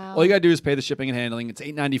free. Wow. All you got to do is pay the shipping and handling. It's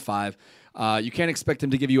 $8.95. You can't expect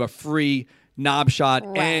them to give you a free knob shot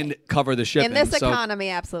and cover the shipping. In this economy,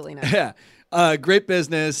 absolutely not. Yeah. Great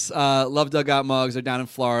business. Love Dugout Mugs. They're down in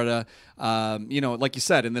Florida. Like you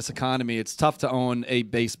said, in this economy, it's tough to own a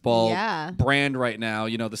baseball brand right now.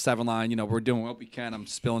 The 7 Line, we're doing what we can. I'm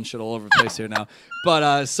spilling shit all over the place here now.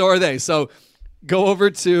 But so are they. So go over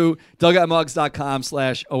to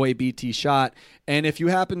dugoutmugs.com/OABT shot. And if you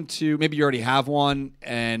happen to, maybe you already have one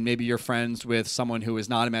and maybe you're friends with someone who is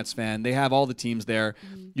not a Mets fan, they have all the teams there.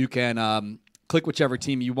 Mm-hmm. You can click whichever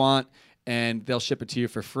team you want and they'll ship it to you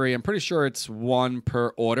for free. I'm pretty sure it's one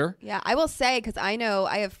per order. Yeah, I will say, because I know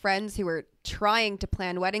I have friends who are trying to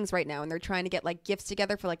plan weddings right now and they're trying to get like gifts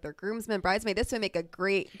together for like their groomsmen, bridesmaid. This would make a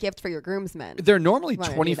great gift for your groomsmen. They're normally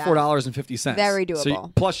 $24.50. Very doable.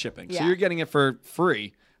 So plus shipping. Yeah. So you're getting it for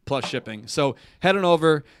free plus shipping. So head on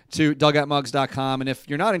over to dugoutmugs.com. And if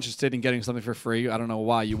you're not interested in getting something for free, I don't know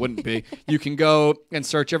why you wouldn't be, you can go and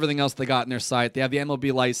search everything else they got in their site. They have the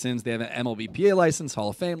MLB license. They have an MLBPA license, Hall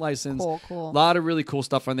of Fame license. Cool. A lot of really cool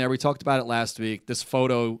stuff on there. We talked about it last week. This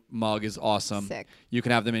photo mug is awesome. Sick. You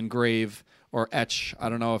can have them engrave or etch. I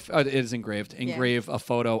don't know if it is engraved. Engrave a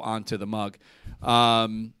photo onto the mug.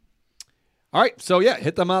 All right, so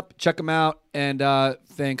hit them up, check them out, and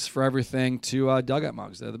thanks for everything to Dugout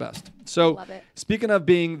Mugs. They're the best. So, speaking of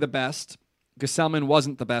being the best, Gesellman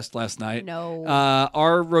wasn't the best last night. No.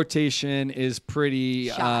 Our rotation is pretty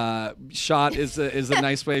shot is a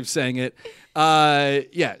nice way of saying it.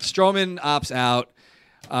 Stroman opts out.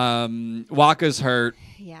 Waka's hurt.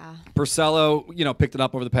 Yeah. Porcello, picked it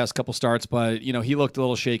up over the past couple starts, but, he looked a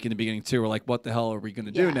little shaky in the beginning, too. We're like, what the hell are we going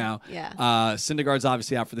to do now? Yeah. Syndergaard's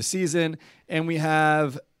obviously out for the season, and we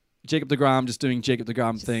have Jacob deGrom just doing Jacob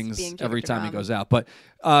deGrom things every time he goes out. But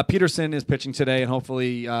Peterson is pitching today, and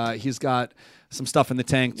hopefully he's got some stuff in the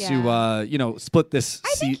tank to, split this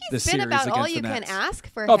series against the Nats. I think he's been about all you can ask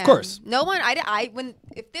for him. Of course. No one,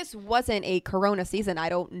 if this wasn't a Corona season, I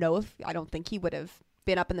don't think he would have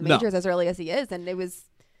been up in the majors as early as he is, and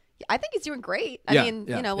I think he's doing great. I mean,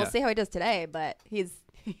 we'll see how he does today, but he's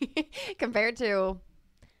compared to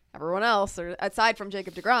everyone else, or aside from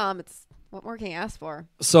Jacob deGrom, it's what more can you ask for?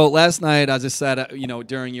 So last night, as I said,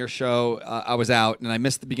 during your show, I was out and I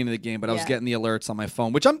missed the beginning of the game, but I was getting the alerts on my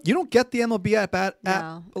phone, which you don't get the MLB app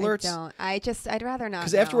alerts. I don't. I'd rather not.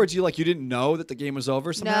 Because afterwards, you didn't know that the game was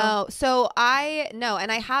over somehow. No. So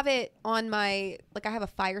and I have it on my I have a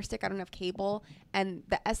Fire Stick. I don't have cable, and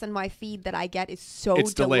the SNY feed that I get is so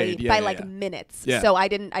delayed by minutes. Yeah. So I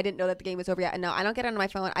didn't know that the game was over yet. And no, I don't get it on my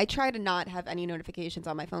phone. I try to not have any notifications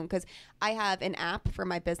on my phone because I have an app for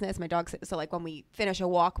my business. My dog's so when we finish a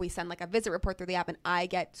walk, we send a visit report through the app, and I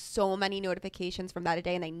get so many notifications from that a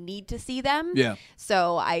day, and I need to see them. Yeah.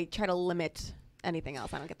 So I try to limit anything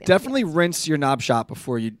else. I don't get the definitely rinse your knob shot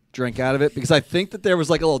before you drink out of it, because I think that there was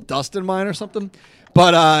a little dust in mine or something.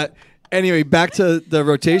 But anyway, back to the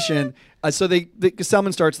rotation. So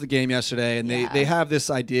Gesellman starts the game yesterday, and they have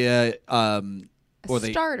this idea.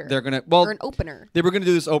 Starter. They're gonna or an opener. They were gonna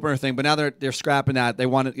do this opener thing, but now they're scrapping that. They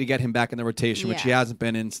wanted to get him back in the rotation, which he hasn't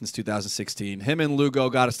been in since 2016. Him and Lugo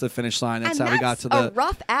got us to the finish line. That's how we got to the. A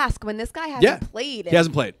rough ask when this guy hasn't played. He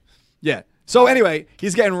hasn't played. Yeah. So anyway,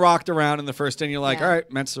 he's getting rocked around in the first inning. You're like, all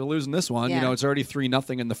right, Mets are losing this one. Yeah. It's already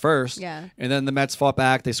 3-0 in the first. Yeah. And then the Mets fought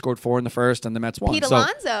back. They scored 4 in the first, and the Mets won. Pete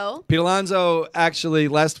Alonso. Pete Alonso actually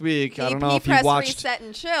last week. I don't know if he watched. Reset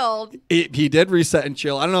and chilled. He did reset and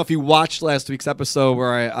chill. I don't know if he watched last week's episode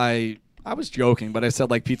where I was joking, but I said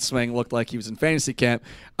Pete Swing looked like he was in fantasy camp.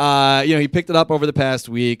 He picked it up over the past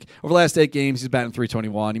week. Over the last 8 games, he's batting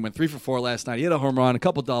 .321. He went 3 for 4 last night. He hit a home run, a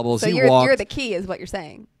couple doubles. So you're the key, is what you're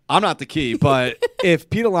saying. I'm not the key, but if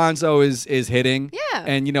Pete Alonso is hitting,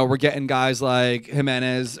 and we're getting guys like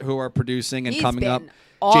Jimenez who are producing and coming up.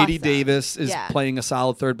 Awesome. JD Davis is playing a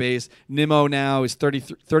solid third base. Nimmo now is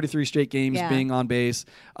 33 straight games being on base,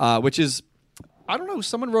 which is, I don't know,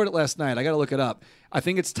 someone wrote it last night. I got to look it up. I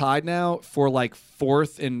think it's tied now for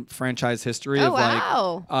 4th in franchise history.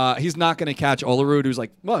 He's not going to catch Olerud, who's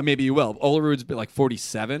maybe he will. Olerud's been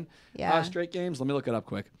 47 straight games. Let me look it up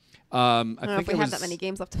quick. I don't know if we have that many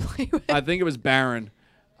games left to play with. I think it was Barron.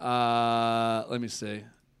 Let me see.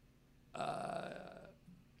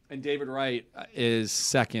 And David Wright is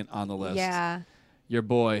second on the list. Yeah. Your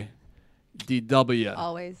boy, DW.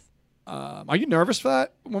 Always. Are you nervous for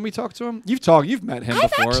that when we talk to him? You've met him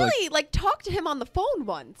before. I've actually talked to him on the phone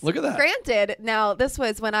once. Look at that. Granted, now this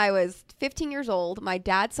was when I was 15 years old. My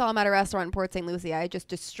dad saw him at a restaurant in Port St. Lucie. I had just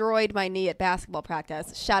destroyed my knee at basketball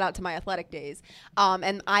practice. Shout out to my athletic days.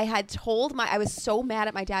 And I had told I was so mad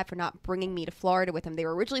at my dad for not bringing me to Florida with him. They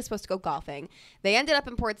were originally supposed to go golfing. They ended up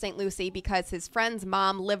in Port St. Lucie because his friend's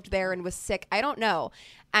mom lived there and was sick. I don't know.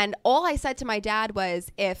 And all I said to my dad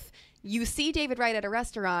was, if you see David Wright at a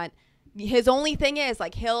restaurant, his only thing is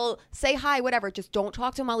like he'll say hi, whatever. Just don't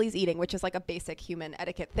talk to him while he's eating, which is like a basic human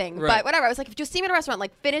etiquette thing. Right. But whatever. I was like, if you see him in a restaurant,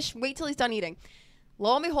 like finish, wait till he's done eating.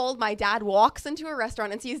 Lo and behold, my dad walks into a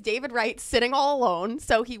restaurant and sees David Wright sitting all alone.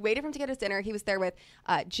 So he waited for him to get his dinner. He was there with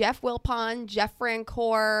Jeff Wilpon, Jeff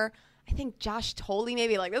Francoeur, I think Josh Tolley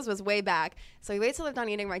maybe. Like, this was way back. So he waits till they're done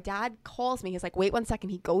eating. My dad calls me. He's like, wait 1 second.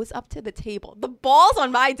 He goes up to the table. The ball's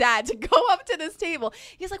on my dad to go up to this table.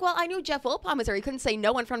 He's like, well, I knew Jeff Wilpon was there. He couldn't say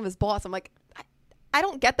no in front of his boss. I'm like, I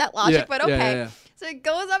don't get that logic, but okay. Yeah. So he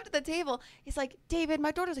goes up to the table. He's like, David,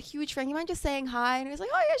 my daughter's a huge fan. You mind just saying hi? And he was like,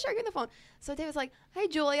 oh, yeah, sure, give me the phone. So David's like, hi,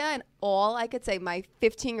 Julia. And all I could say, my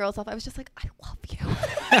 15-year-old self, I was just like, I love you.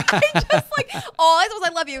 I just like, all I said was,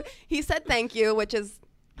 I love you. He said thank you, which is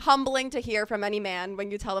humbling to hear from any man when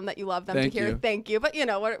you tell them that you love them Thank to hear you. thank you. But, you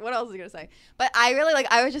know, what else is he going to say? But I really, like,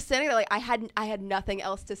 I was just sitting there, like, I had nothing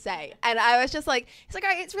else to say. And I was just like, he's like, all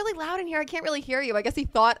right, it's really loud in here. I can't really hear you. I guess he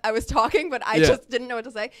thought I was talking, but I just didn't know what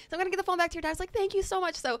to say. So I'm going to get the phone back to your dad. I was like, thank you so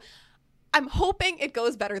much. So I'm hoping it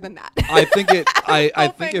goes better than that. I think it. I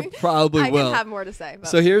think it probably will. I can have more to say. But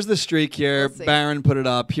So here's the streak here. We'll see. Barron put it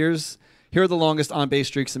up. Here are the longest on-base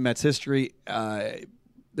streaks in Mets history.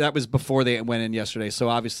 That was before they went in yesterday. So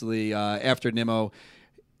obviously, after Nimmo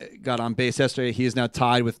got on base yesterday, he is now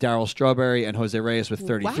tied with Darryl Strawberry and Jose Reyes with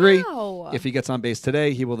 33. Wow. If he gets on base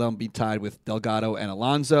today, he will then be tied with Delgado and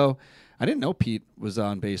Alonso. I didn't know Pete was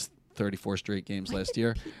on base 34 straight games last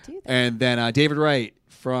year. do that? And then David Wright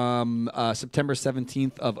from September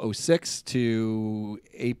 17th of 06 to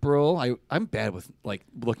April. I'm bad with like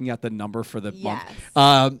looking at the number for the Yes.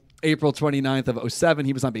 month. April 29th of 07,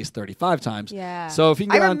 he was on base 35 times. Yeah. So if he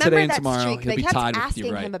can get I on today and remember that tomorrow, streak. he'll They be kept tied with asking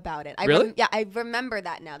you, right? him about it. Really? Yeah, I remember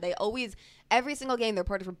that now. They always, every single game, the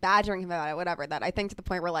reporters were badgering him about it, whatever. That I think to the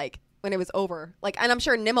point where, like, when it was over, like, and I'm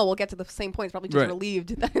sure Nimmo will get to the same point. He's probably just Right. relieved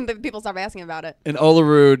that people stop asking about it. And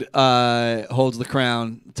Olerud holds the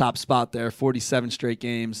crown, top spot there, 47 straight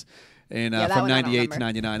games. And Yeah, that from one I don't 98 to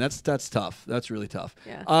remember. 99. That's tough. That's really tough.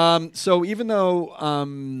 Yeah. So even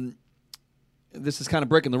though this is kind of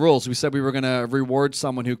breaking the rules, we said we were going to reward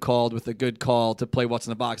someone who called with a good call to play What's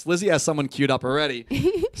in the Box. Lizzie has someone queued up already.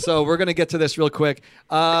 So we're going to get to this real quick.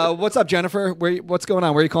 What's up, Jennifer? What's going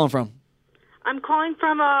on? Where are you calling from? I'm calling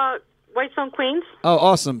from Whitestone, Queens. Oh,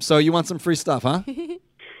 awesome. So you want some free stuff, huh?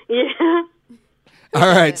 Yeah.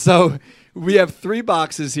 All right. So we have 3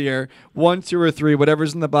 boxes here, 1, 2, or 3,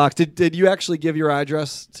 whatever's in the box. Did you actually give your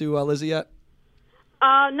address to Lizzie yet?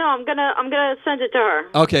 No, I'm gonna send it to her.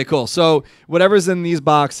 Okay, cool. So whatever's in these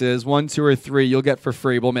boxes, 1, 2, or 3, you'll get for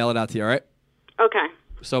free. We'll mail it out to you. All right. Okay.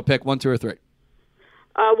 So pick 1, 2, or 3.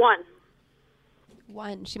 1.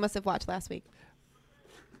 One. She must have watched last week.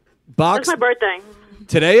 Box That's my birthday.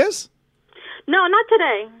 today is? No, not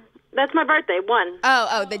today. That's my birthday. 1.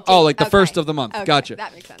 Oh, the date. Oh, like the Okay. first of the month. Okay, Gotcha.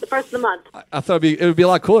 That makes sense. The first of the month. I thought it would be a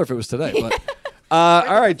lot cooler if it was today. But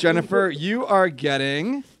all right, Jennifer, you are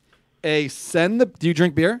getting a Do you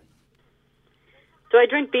drink beer? Do I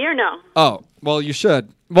drink beer? No. Oh, well, you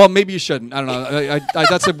should. Well, maybe you shouldn't. I don't know. I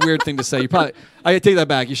that's a weird thing to say. I take that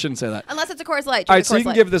back. You shouldn't say that. Unless it's a Coors Light. All right, Drink a so you Coors can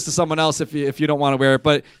Light. give this to someone else if you don't want to wear it,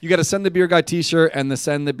 but you got to Send the Beer Guy T-shirt and the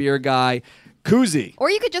Send the Beer Guy koozie. Or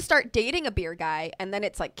you could just start dating a beer guy, and then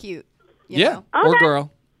it's like cute. You Yeah, know? or Okay.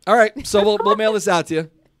 girl. All right, so we'll mail this out to you.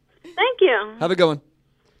 Thank you. Have a good one.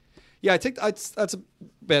 Yeah, that's a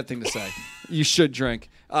bad thing to say. You should drink.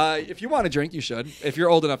 If you want to drink, you should. If you're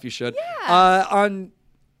old enough, you should. Yeah.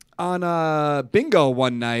 On bingo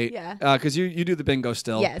one night, Yeah. because you do the bingo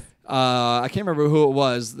still. Yes. I can't remember who it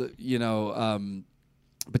was.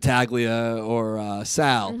 Battaglia or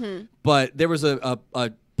Sal, but there was a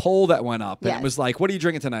poll that went up, and Yes. it was like, "What are you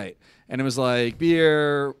drinking tonight?" And it was like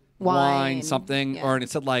beer, wine, Wine. something, Yeah. or and it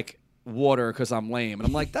said like water because I'm lame, and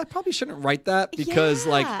I'm like, that probably shouldn't write that because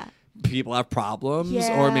like Yeah. people have problems,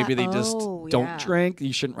 Yeah. or maybe they just Oh, don't yeah. drink.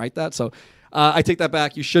 You shouldn't write that. So I take that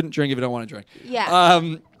back. You shouldn't drink if you don't want to drink. Yeah.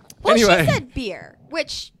 Well, Anyway. she said beer,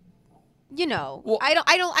 which, you know, Well-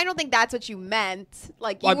 I don't think that's what you meant.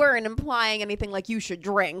 Like, you Well, weren't implying anything like you should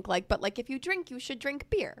drink. Like, but like if you drink, you should drink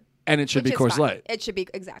beer. And it should Which be is Coors fine. Light. It should be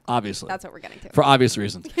exactly. Obviously. That's what we're getting to. For obvious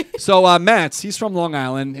reasons. So Matt's, he's from Long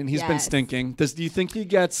Island, and he's been Yes. stinking. Do you think he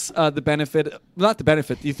gets the benefit? Not the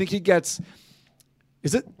benefit. Do you think he gets?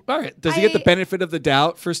 Is it all right? Does he get the benefit of the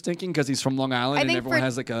doubt for stinking because he's from Long Island I and think everyone for,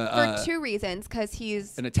 has like for 2 reasons, because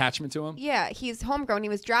he's an attachment to him? yeah, he's homegrown. He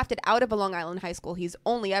was drafted out of a Long Island high school. He's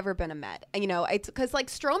only ever been a Met. And, you know, it's because like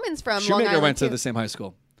Stroman's from Long Shoemaker Island went to too. the same high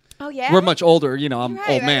school. Oh yeah. We're much older. You know, I'm Right,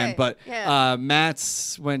 old right, man, right. but Yeah.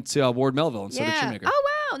 Matt's went to Ward Melville instead of Shoemaker. Oh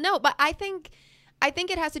wow, no, but I think I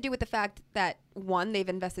think it has to do with the fact that, one, they've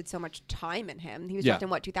invested so much time in him. He was Yeah. drafted in,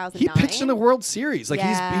 what, He 2009? pitched in the World Series. Like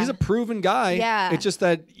Yeah. he's a proven guy. Yeah. It's just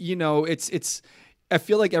that, it's I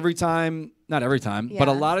feel like every time, not every time, but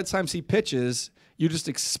a Yeah. lot of times he pitches, you just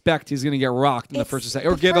expect he's going to get rocked in the It's first or second,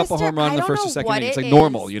 or the give up a first home run in the I first don't or know second what inning. It's it like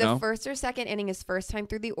normal, is. you know? The first or second inning, his first time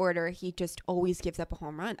through the order, he just always gives up a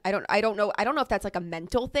home run. I don't know if that's like a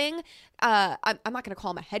mental thing. I'm not going to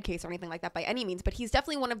call him a head case or anything like that by any means, but he's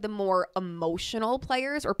definitely one of the more emotional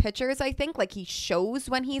players or pitchers, I think. Like, he shows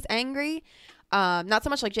when he's angry. Not so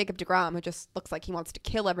much like Jacob deGrom, who just looks like he wants to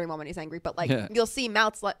kill everyone when he's angry, but like you'll see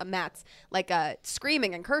Matt's like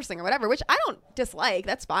screaming and cursing or whatever, which I don't dislike.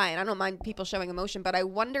 That's fine. I don't mind people showing emotion, but I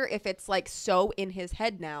wonder if it's like so in his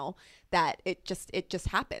head now that it just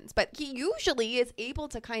happens. But he usually is able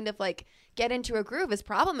to kind of like get into a groove. His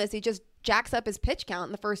problem is he just jacks up his pitch count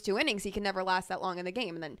in the first 2 innings. He can never last that long in the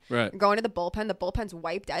game. And then you're going to the bullpen. The bullpen's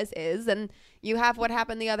wiped as is. And you have what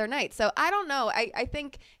happened the other night. So I don't know. I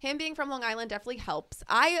think him being from Long Island definitely helps.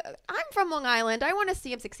 I'm from Long Island. I want to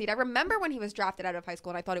see him succeed. I remember when he was drafted out of high school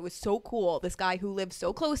and I thought it was so cool. This guy who lives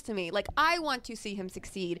so close to me. Like, I want to see him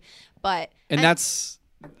succeed. But And that's,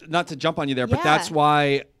 not to jump on you there, but Yeah. that's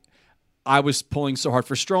why I was pulling so hard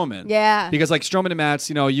for Stroman. Yeah. Because like Stroman and Matz,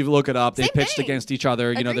 you look it up. They Same pitched thing. against each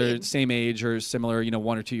other. They're Agreed. same age or similar,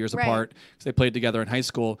 1 or 2 years Right. apart because they played together in high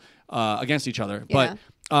school against each other. Yeah.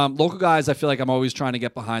 But local guys, I feel like I'm always trying to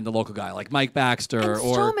get behind the local guy, like Mike Baxter And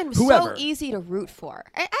or Stroman was whoever. so easy to root for,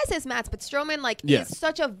 as is Matz. But Stroman, like, Yeah. he's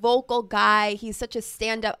such a vocal guy. He's such a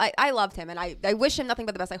stand-up. I loved him, and I wish him nothing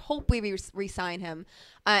but the best. I hope we re-sign him.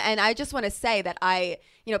 And I just want to say that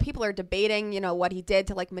people are debating, what he did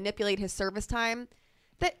to like manipulate his service time.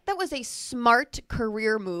 That was a smart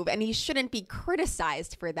career move, and he shouldn't be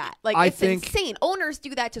criticized for that. Like, I it's think- insane. Owners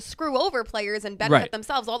do that to screw over players and benefit Right.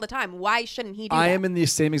 themselves all the time. Why shouldn't he do I that? am in the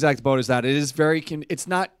same exact boat as that. It is very. It's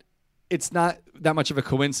not that much of a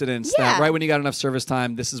coincidence that Yeah. right when you got enough service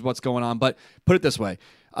time, this is what's going on. But put it this way,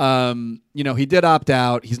 he did opt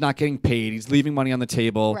out. He's not getting paid. He's leaving money on the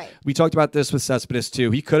table. Right. We talked about this with Cespedes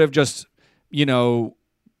too. He could have just,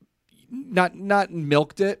 not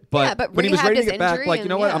milked it, but, Yeah, but when he was rehabbed ready to his get back, injury like, you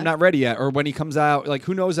know and- what, yeah. I'm not ready yet. Or when he comes out, like,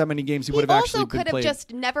 who knows how many games he would have actually also been could have played.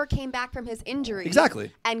 just never came back from his injury.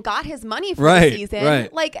 Exactly. And got his money for Right, the season.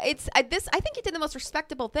 right. Like, I think he did the most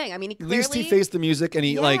respectable thing. I mean, he At clearly... least he faced the music, and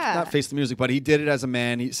he Yeah. not faced the music, but he did it as a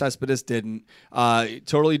man. Cespedes didn't.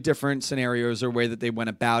 Totally different scenarios or way that they went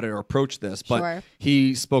about it or approached this. But Sure.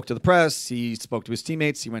 he spoke to the press. He spoke to his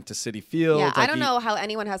teammates. He went to Citi Field. Yeah, I Like, don't he- know how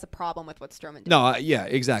anyone has a problem with what Stroman did. No, yeah,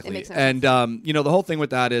 exactly. It makes no and sense. the whole thing with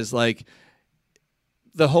that is like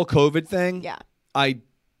the whole COVID thing. Yeah.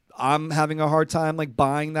 I'm having a hard time like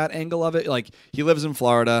buying that angle of it. Like, he lives in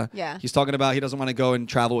Florida. Yeah. He's talking about he doesn't want to go and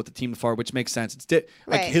travel with the team to Florida, which makes sense. It's like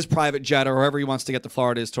Right. his private jet or wherever he wants to get to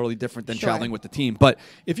Florida is totally different than Sure. traveling with the team. But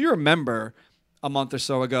if you remember a month or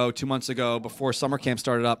so ago, 2 months ago, before summer camp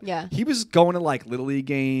started up, Yeah. he was going to like Little League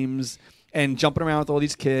games and jumping around with all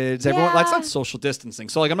these kids. Everyone, that's Yeah. not social distancing.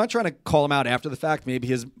 So like, I'm not trying to call him out after the fact. Maybe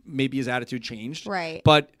his attitude changed. Right.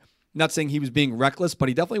 But not saying he was being reckless, but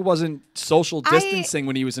he definitely wasn't social distancing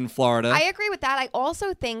when he was in Florida. I agree with that. I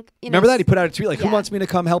also think, Remember that? He put out a tweet like, who Yeah. wants me to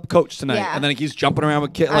come help coach tonight? Yeah. And then he's jumping around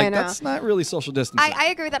with kids. I Like, know. that's not really social distancing. I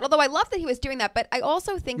agree with that. Although I love that he was doing that, but I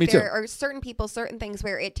also think Me there too. are certain people, certain things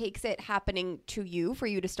where it takes it happening to you for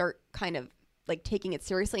you to start kind of like taking it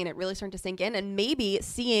seriously and it really starting to sink in. And maybe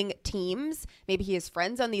seeing teams, maybe he has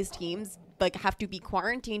friends on these teams, like have to be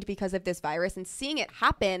quarantined because of this virus, and seeing it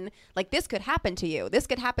happen, like this could happen to you. This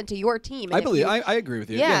could happen to your team. And I if believe. you- I agree with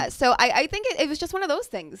you. Yeah, so I think it was just one of those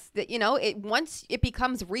things that once it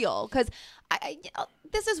becomes real, because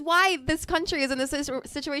this is why this country is in this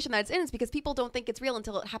situation that it's in, is because people don't think it's real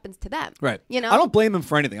until it happens to them. Right. You know, I don't blame him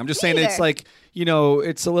for anything. I'm just saying it's either. like,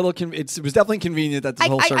 it's a little, it was definitely convenient that this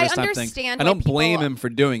whole I service time thing. understand I why don't blame people- him for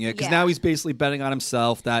doing it because Yeah. now he's basically betting on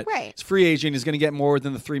himself that Right. he's free agent. He's going to get more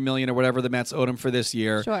than the $3 million or whatever the Mets owed him for this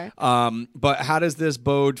year. Sure. But how does this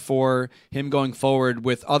bode for him going forward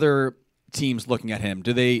with other teams looking at him?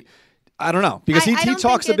 Do they? I don't know, because I he don't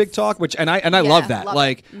talks think a big it's- talk, which and I Yeah, love that. love it.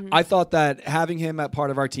 Like, Mhm. I thought that having him at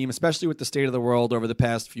part of our team, especially with the state of the world over the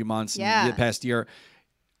past few months Yeah. and the past year,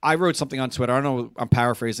 I wrote something on Twitter. I don't know, I'm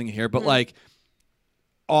paraphrasing it here, but like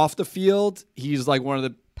off the field, he's like one of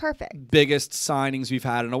the Perfect. biggest signings we've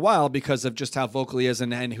had in a while because of just how vocal he is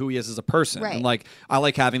and who he is as a person. Right. And like, I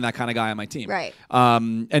like having that kind of guy on my team. Right.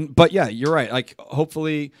 But yeah, you're right. Like,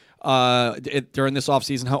 hopefully, during this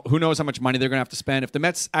offseason, who knows how much money they're going to have to spend. If the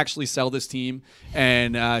Mets actually sell this team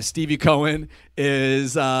and Stevie Cohen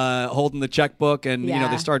is holding the checkbook and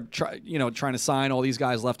they start trying to sign all these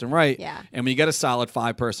guys left and right, and we get a solid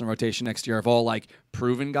 5-person rotation next year of all like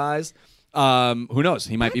proven guys, who knows?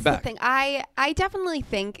 He might be back. The thing. I definitely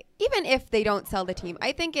think even if they don't sell the team,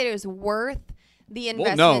 I think it is worth the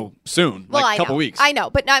investment. Well, no, soon, Well, like a couple weeks. I know,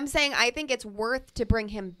 but I'm saying I think it's worth to bring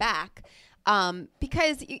him back.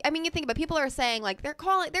 Because I mean, you think about people are saying like people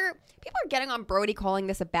are getting on Brody calling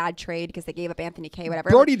this a bad trade because they gave up Anthony Kay, whatever.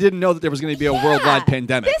 Brody didn't know that there was going to be a worldwide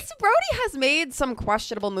pandemic. Brody has made some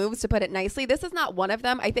questionable moves, to put it nicely. This is not one of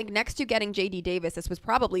them. I think next to getting JD Davis, this was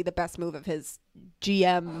probably the best move of his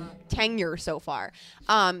GM tenure so far.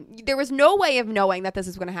 There was no way of knowing that this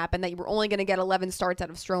is going to happen, that you were only going to get 11 starts out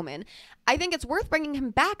of Stroman. I think it's worth bringing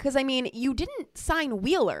him back because, I mean, you didn't sign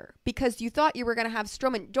Wheeler because you thought you were going to have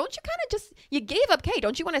Stroman. Don't you kind of just, you gave up Kay.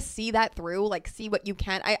 Don't you want to see that through? Like, see what you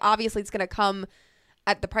can. Obviously, it's going to come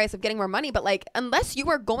at the price of getting more money, but like, unless you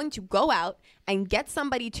are going to go out and get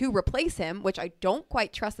somebody to replace him, which I don't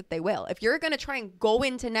quite trust that they will. If you're going to try and go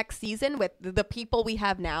into next season with the people we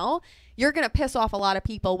have now, you're going to piss off a lot of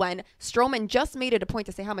people when Stroman just made it a point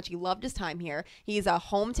to say how much he loved his time here. He's a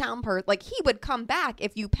hometown person. Like, he would come back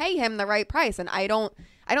if you pay him the right price. And I don't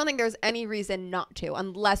think there's any reason not to,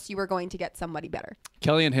 unless you were going to get somebody better.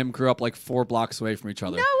 Kelly and him grew up like 4 blocks away from each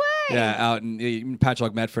other. No way. Yeah, out in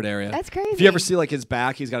Patchogue, Medford area. That's crazy. If you ever see like his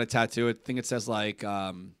back, he's got a tattoo. I think it says like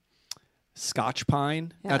Scotch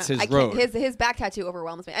Pine. Yeah. That's his road. His back tattoo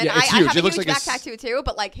overwhelms me. And Yeah, it's I huge. have It a looks huge like back tattoo too,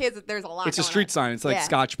 but like there's a lot. It's a going street on. sign. It's like Yeah.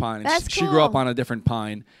 Scotch Pine. That's She grew up cool. on a different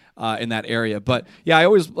pine in that area. But yeah, I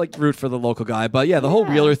always like root for the local guy. But yeah, the whole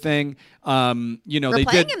Wheeler thing. We're they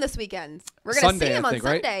playing did him this weekend. We're gonna see him I on think,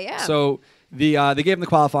 Sunday. right? Yeah. So they gave him the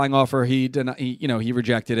qualifying offer. He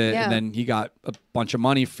rejected it, Yeah. and then he got a bunch of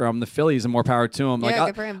money from the Phillies, and more power to him. Yeah,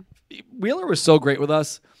 good for him. Wheeler was so great with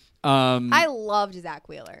us. I loved Zach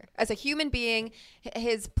Wheeler as a human being.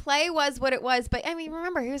 His play was what it was, but I mean,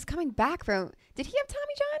 remember he was coming back from. Did he have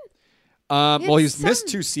Tommy John? Well, he's missed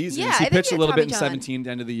 2 seasons. Yeah, I he think pitched he a had little bit in Tommy John. 17 to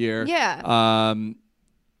end of the year. Yeah.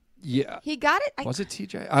 Yeah. He got it. Was it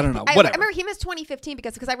TJ? I don't know. I Whatever. remember he missed 2015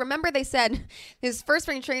 because I remember they said his first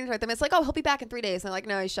spring training with them. It's like, oh, he'll be back in 3 days. And they're like,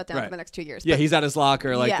 no, he's shut down Right. for the next 2 years. Yeah, But- he's at his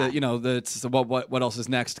locker, like Yeah. it's what else is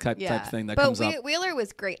next type thing that comes up. But Wheeler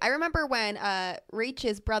was great. I remember when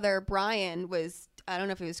Rach's brother Brian was, I don't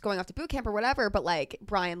know if he was going off to boot camp or whatever, but like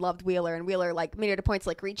Brian loved Wheeler, and Wheeler like made it a point to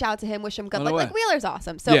like reach out to him, wish him good Oh, no luck. way. Like Wheeler's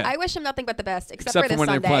awesome. So Yeah. I wish him nothing but the best, except Except for this when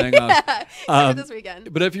Sunday. they're playing us. Except for this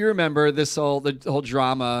weekend. But if you remember the whole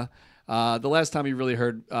drama, the last time you really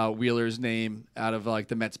heard Wheeler's name out of like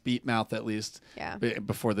the Mets beat mouth, at least, Yeah.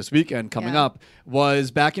 before this weekend coming Yeah. up,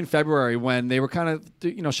 was back in February when they were kind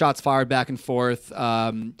of shots fired back and forth.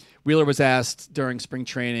 Wheeler was asked during spring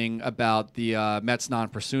training about the Mets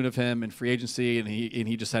non-pursuit of him in free agency, and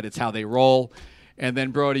he just said it's how they roll. And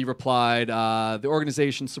then Brody replied, the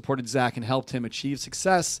organization supported Zach and helped him achieve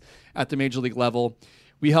success at the major league level.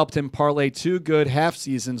 We helped him parlay 2 good half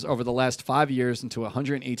seasons over the last 5 years into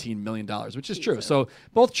 $118 million, which is true. So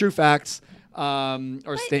both true facts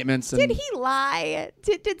or statements. Did he lie?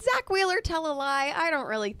 Did Zach Wheeler tell a lie? I don't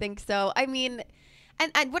really think so. I mean,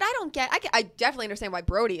 and what I don't get, I definitely understand why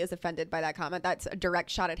Brody is offended by that comment. That's a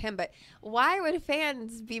direct shot at him. But why would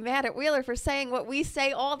fans be mad at Wheeler for saying what we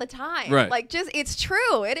say all the time? Right. Like, just it's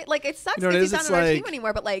true. It sucks You know what because it he's is? not It's on our team like-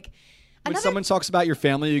 anymore. But like. When someone talks about your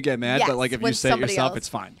family, you get mad. Yes, but like if when you say it somebody yourself, else. it's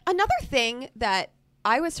fine. Another thing that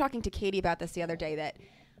I was talking to Katie about this the other day, that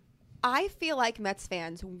I feel like Mets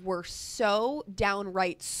fans were so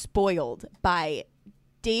downright spoiled by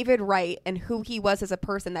David Wright and who he was as a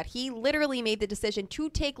person that he literally made the decision to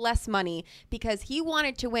take less money because he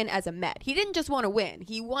wanted to win as a Met. He didn't just want to win.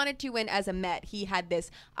 He wanted to win as a Met. He had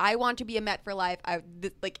this, I want to be a Met for life.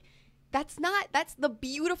 That's the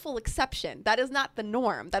beautiful exception. That is not the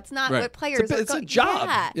norm. That's not Right. what players It's a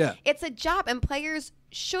job. Yeah. It's a job, and players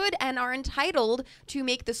should and are entitled to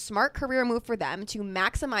make the smart career move for them to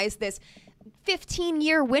maximize this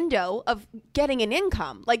 15-year window of getting an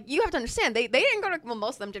income. Like, you have to understand, they didn't go to, well,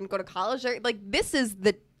 most of them didn't go to college. Like, this is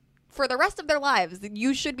for the rest of their lives,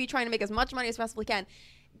 you should be trying to make as much money as possibly can.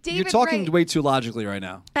 You're talking way too logically right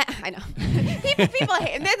now. I know. People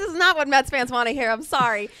hate, and this is not what Mets fans want to hear. I'm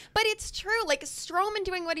sorry. But it's true. Like, Stroman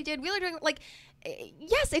doing what he did, Wheeler doing, like,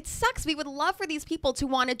 yes, it sucks. We would love for these people to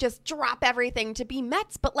want to just drop everything to be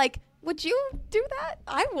Mets, but like, Would you do that?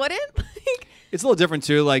 I wouldn't. Like, It's a little different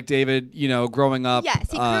too. Like David, growing up. yes,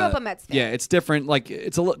 he grew up a Mets fan. Yeah, it's different. Like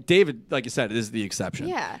it's a little. David, like you said, it is the exception.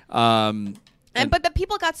 Yeah. But the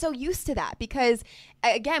people got so used to that because,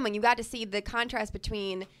 again, when you got to see the contrast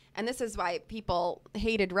between, and this is why people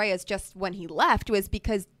hated Reyes just when he left, was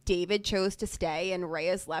because David chose to stay and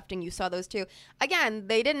Reyes left, and you saw those two. Again,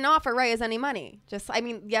 they didn't offer Reyes any money.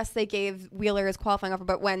 Yes, they gave Wheeler his qualifying offer,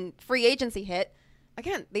 but when free agency hit,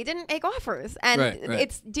 again, they didn't make offers. And Right.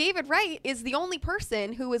 it's David Wright is the only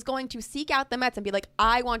person who is going to seek out the Mets and be like,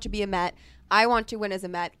 I want to be a Met. I want to win as a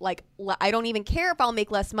Met. Like, I don't even care if I'll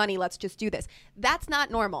make less money. Let's just do this. That's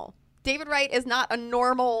not normal. David Wright is not a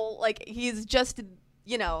normal, like, he's just,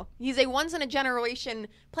 he's a once in a generation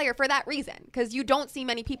player for that reason. Because you don't see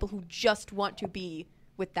many people who just want to be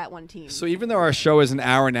with that one team. So even though our show is an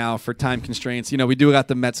hour now for time constraints, we do got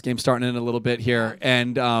the Mets game starting in a little bit here.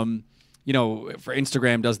 And, for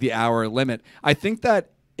Instagram does the hour limit. I think that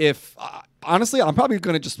if honestly, I'm probably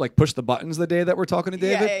going to just like push the buttons the day that we're talking to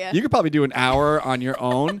David. Yeah. You could probably do an hour on your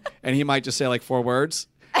own, and he might just say like 4 words.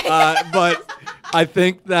 But I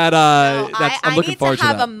think that I'm looking forward to that.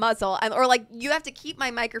 I need to have a muzzle, or like you have to keep my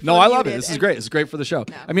microphone. No, I love it. muted This is great. It's great for the show.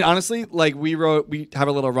 No. I mean, honestly, like we have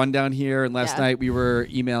a little rundown here, and last night we were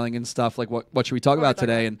emailing and stuff. Like, what should we talk about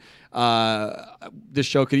today? And this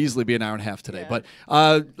show could easily be an hour and a half today. Yeah.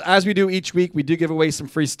 But as we do each week, we do give away some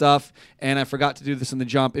free stuff. And I forgot to do this in the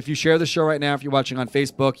jump. If you share the show right now, if you're watching on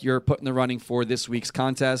Facebook, you're put in the running for this week's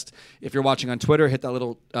contest. If you're watching on Twitter, hit that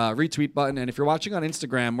little retweet button. And if you're watching on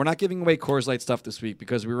Instagram, we're not giving away Coors Light stuff this week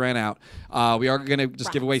because we ran out. We are going to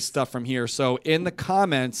just give away stuff from here. So in the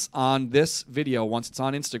comments on this video, once it's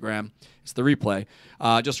on Instagram, it's the replay.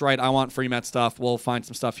 Just write, I want free Met stuff. We'll find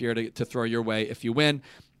some stuff here to throw your way if you win.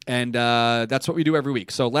 And that's what we do every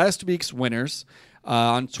week. So last week's winners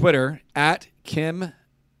on Twitter, at Kim,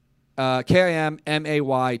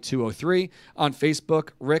 KIMMAY 203. On Facebook,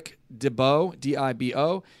 Rick Dibo,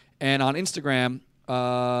 DIBO. And on Instagram,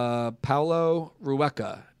 Paolo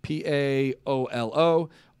Rueca, PAOLO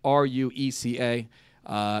RUECA.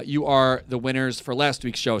 You are the winners for last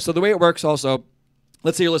week's show. So the way it works also,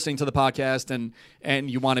 let's say you're listening to the podcast and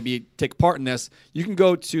you want to take part in this, you can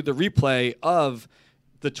go to the replay of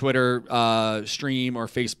the Twitter stream or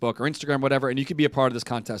Facebook or Instagram, whatever, and you can be a part of this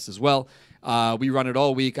contest as well. We run it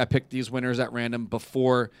all week. I picked these winners at random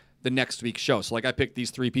before the next week's show. So like I picked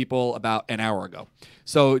these 3 people about an hour ago.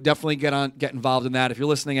 So definitely get involved in that. If you're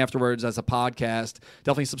listening afterwards as a podcast,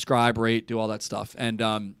 definitely subscribe, rate, do all that stuff.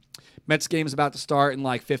 And Mets game is about to start in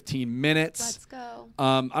like 15 minutes. Let's go.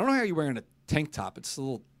 I don't know how you're wearing a tank top. It's a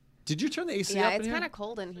little. Did you turn the AC up? Yeah, in it's here? kind of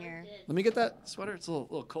cold in here. Let me get that sweater. It's a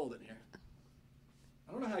little cold in here.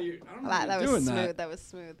 I don't know how you. I don't know how That you're was doing smooth. that. That was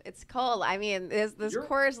smooth. It's cold. I mean, this You're-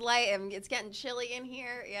 Coors Light, and it's getting chilly in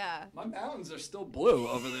here. Yeah. My mountains are still blue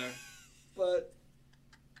over there, but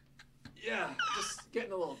yeah, just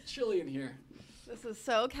getting a little chilly in here. This is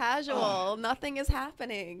so casual. Nothing is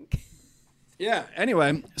happening. Yeah.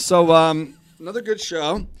 Anyway, so another good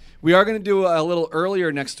show. We are going to do a little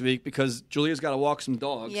earlier next week because Julia's got to walk some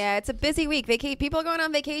dogs. Yeah, it's a busy week. People are going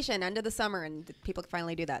on vacation end of the summer, and people can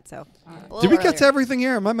finally do that. So, a little Did we get to earlier. everything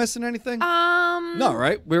here? Am I missing anything? No,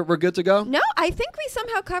 right? We're good to go. No, I think we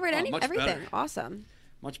somehow covered much everything. better. Awesome.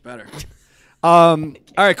 Much better. All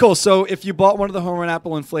right, cool. So if you bought one of the Home Run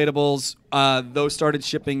Apple inflatables, those started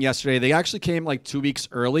shipping yesterday. They actually came like 2 weeks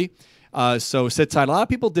early. So sit tight. A lot of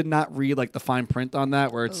people did not read like the fine print on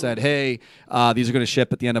that where it said, hey, these are going to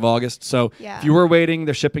ship at the end of August. So Yeah. if you were waiting,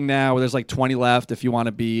 they're shipping now. There's like 20 left if you want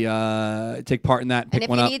to be take part in that and pick And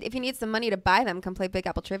one up. if you need some money to buy them, come play Big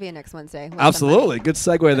Apple Trivia next Wednesday. with some Absolutely. Good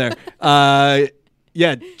segue there.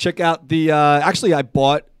 Yeah, check out the actually I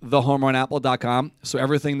bought thehomerunapple.com. So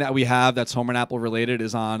everything that we have that's Home Run Apple related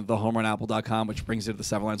is on thehomerunapple.com, which brings you to the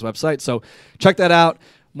Seven Lines website. So check that out.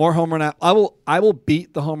 More Home Run Apple. I will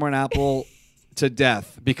beat the Home Run Apple to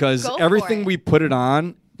death because Go for everything it. we put it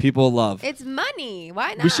on, people love. It's money.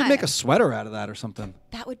 Why not? We should make a sweater out of that or something.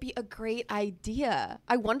 That would be a great idea.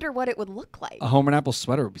 I wonder what it would look like. A Home Run Apple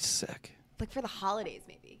sweater would be sick. Like for the holidays,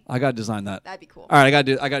 maybe. I gotta design that. That'd be cool. All right, I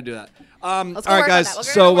gotta do that. All Let's right, go work on guys. that. We'll go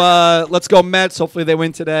So work let's go Mets. Hopefully they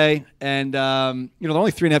win today. And they're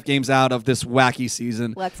only 3.5 games out of this wacky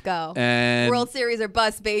season. Let's go. And World Series or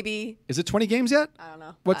bust, baby. is it 20 games yet? I don't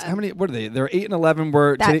know. How many? What are they? They're 8 and 11.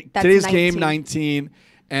 We're That's today's 19. game 19,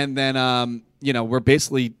 and then we're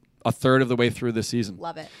basically a third of the way through the season.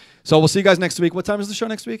 Love it. So we'll see you guys next week. What time is the show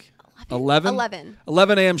next week? 11. 11.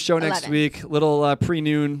 11 a.m. show next 11. week. Little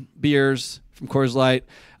pre-noon beers. from Coors Light.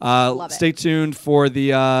 Love it. Stay tuned for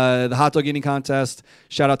the hot dog eating contest.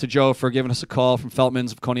 Shout out to Joe for giving us a call from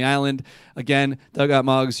Feltman's of Coney Island. Again, Dugout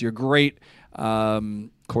Mugs, you're great.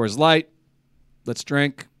 Coors Light. Let's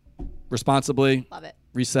drink responsibly. Love it.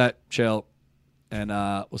 Reset, chill, and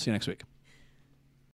we'll see you next week.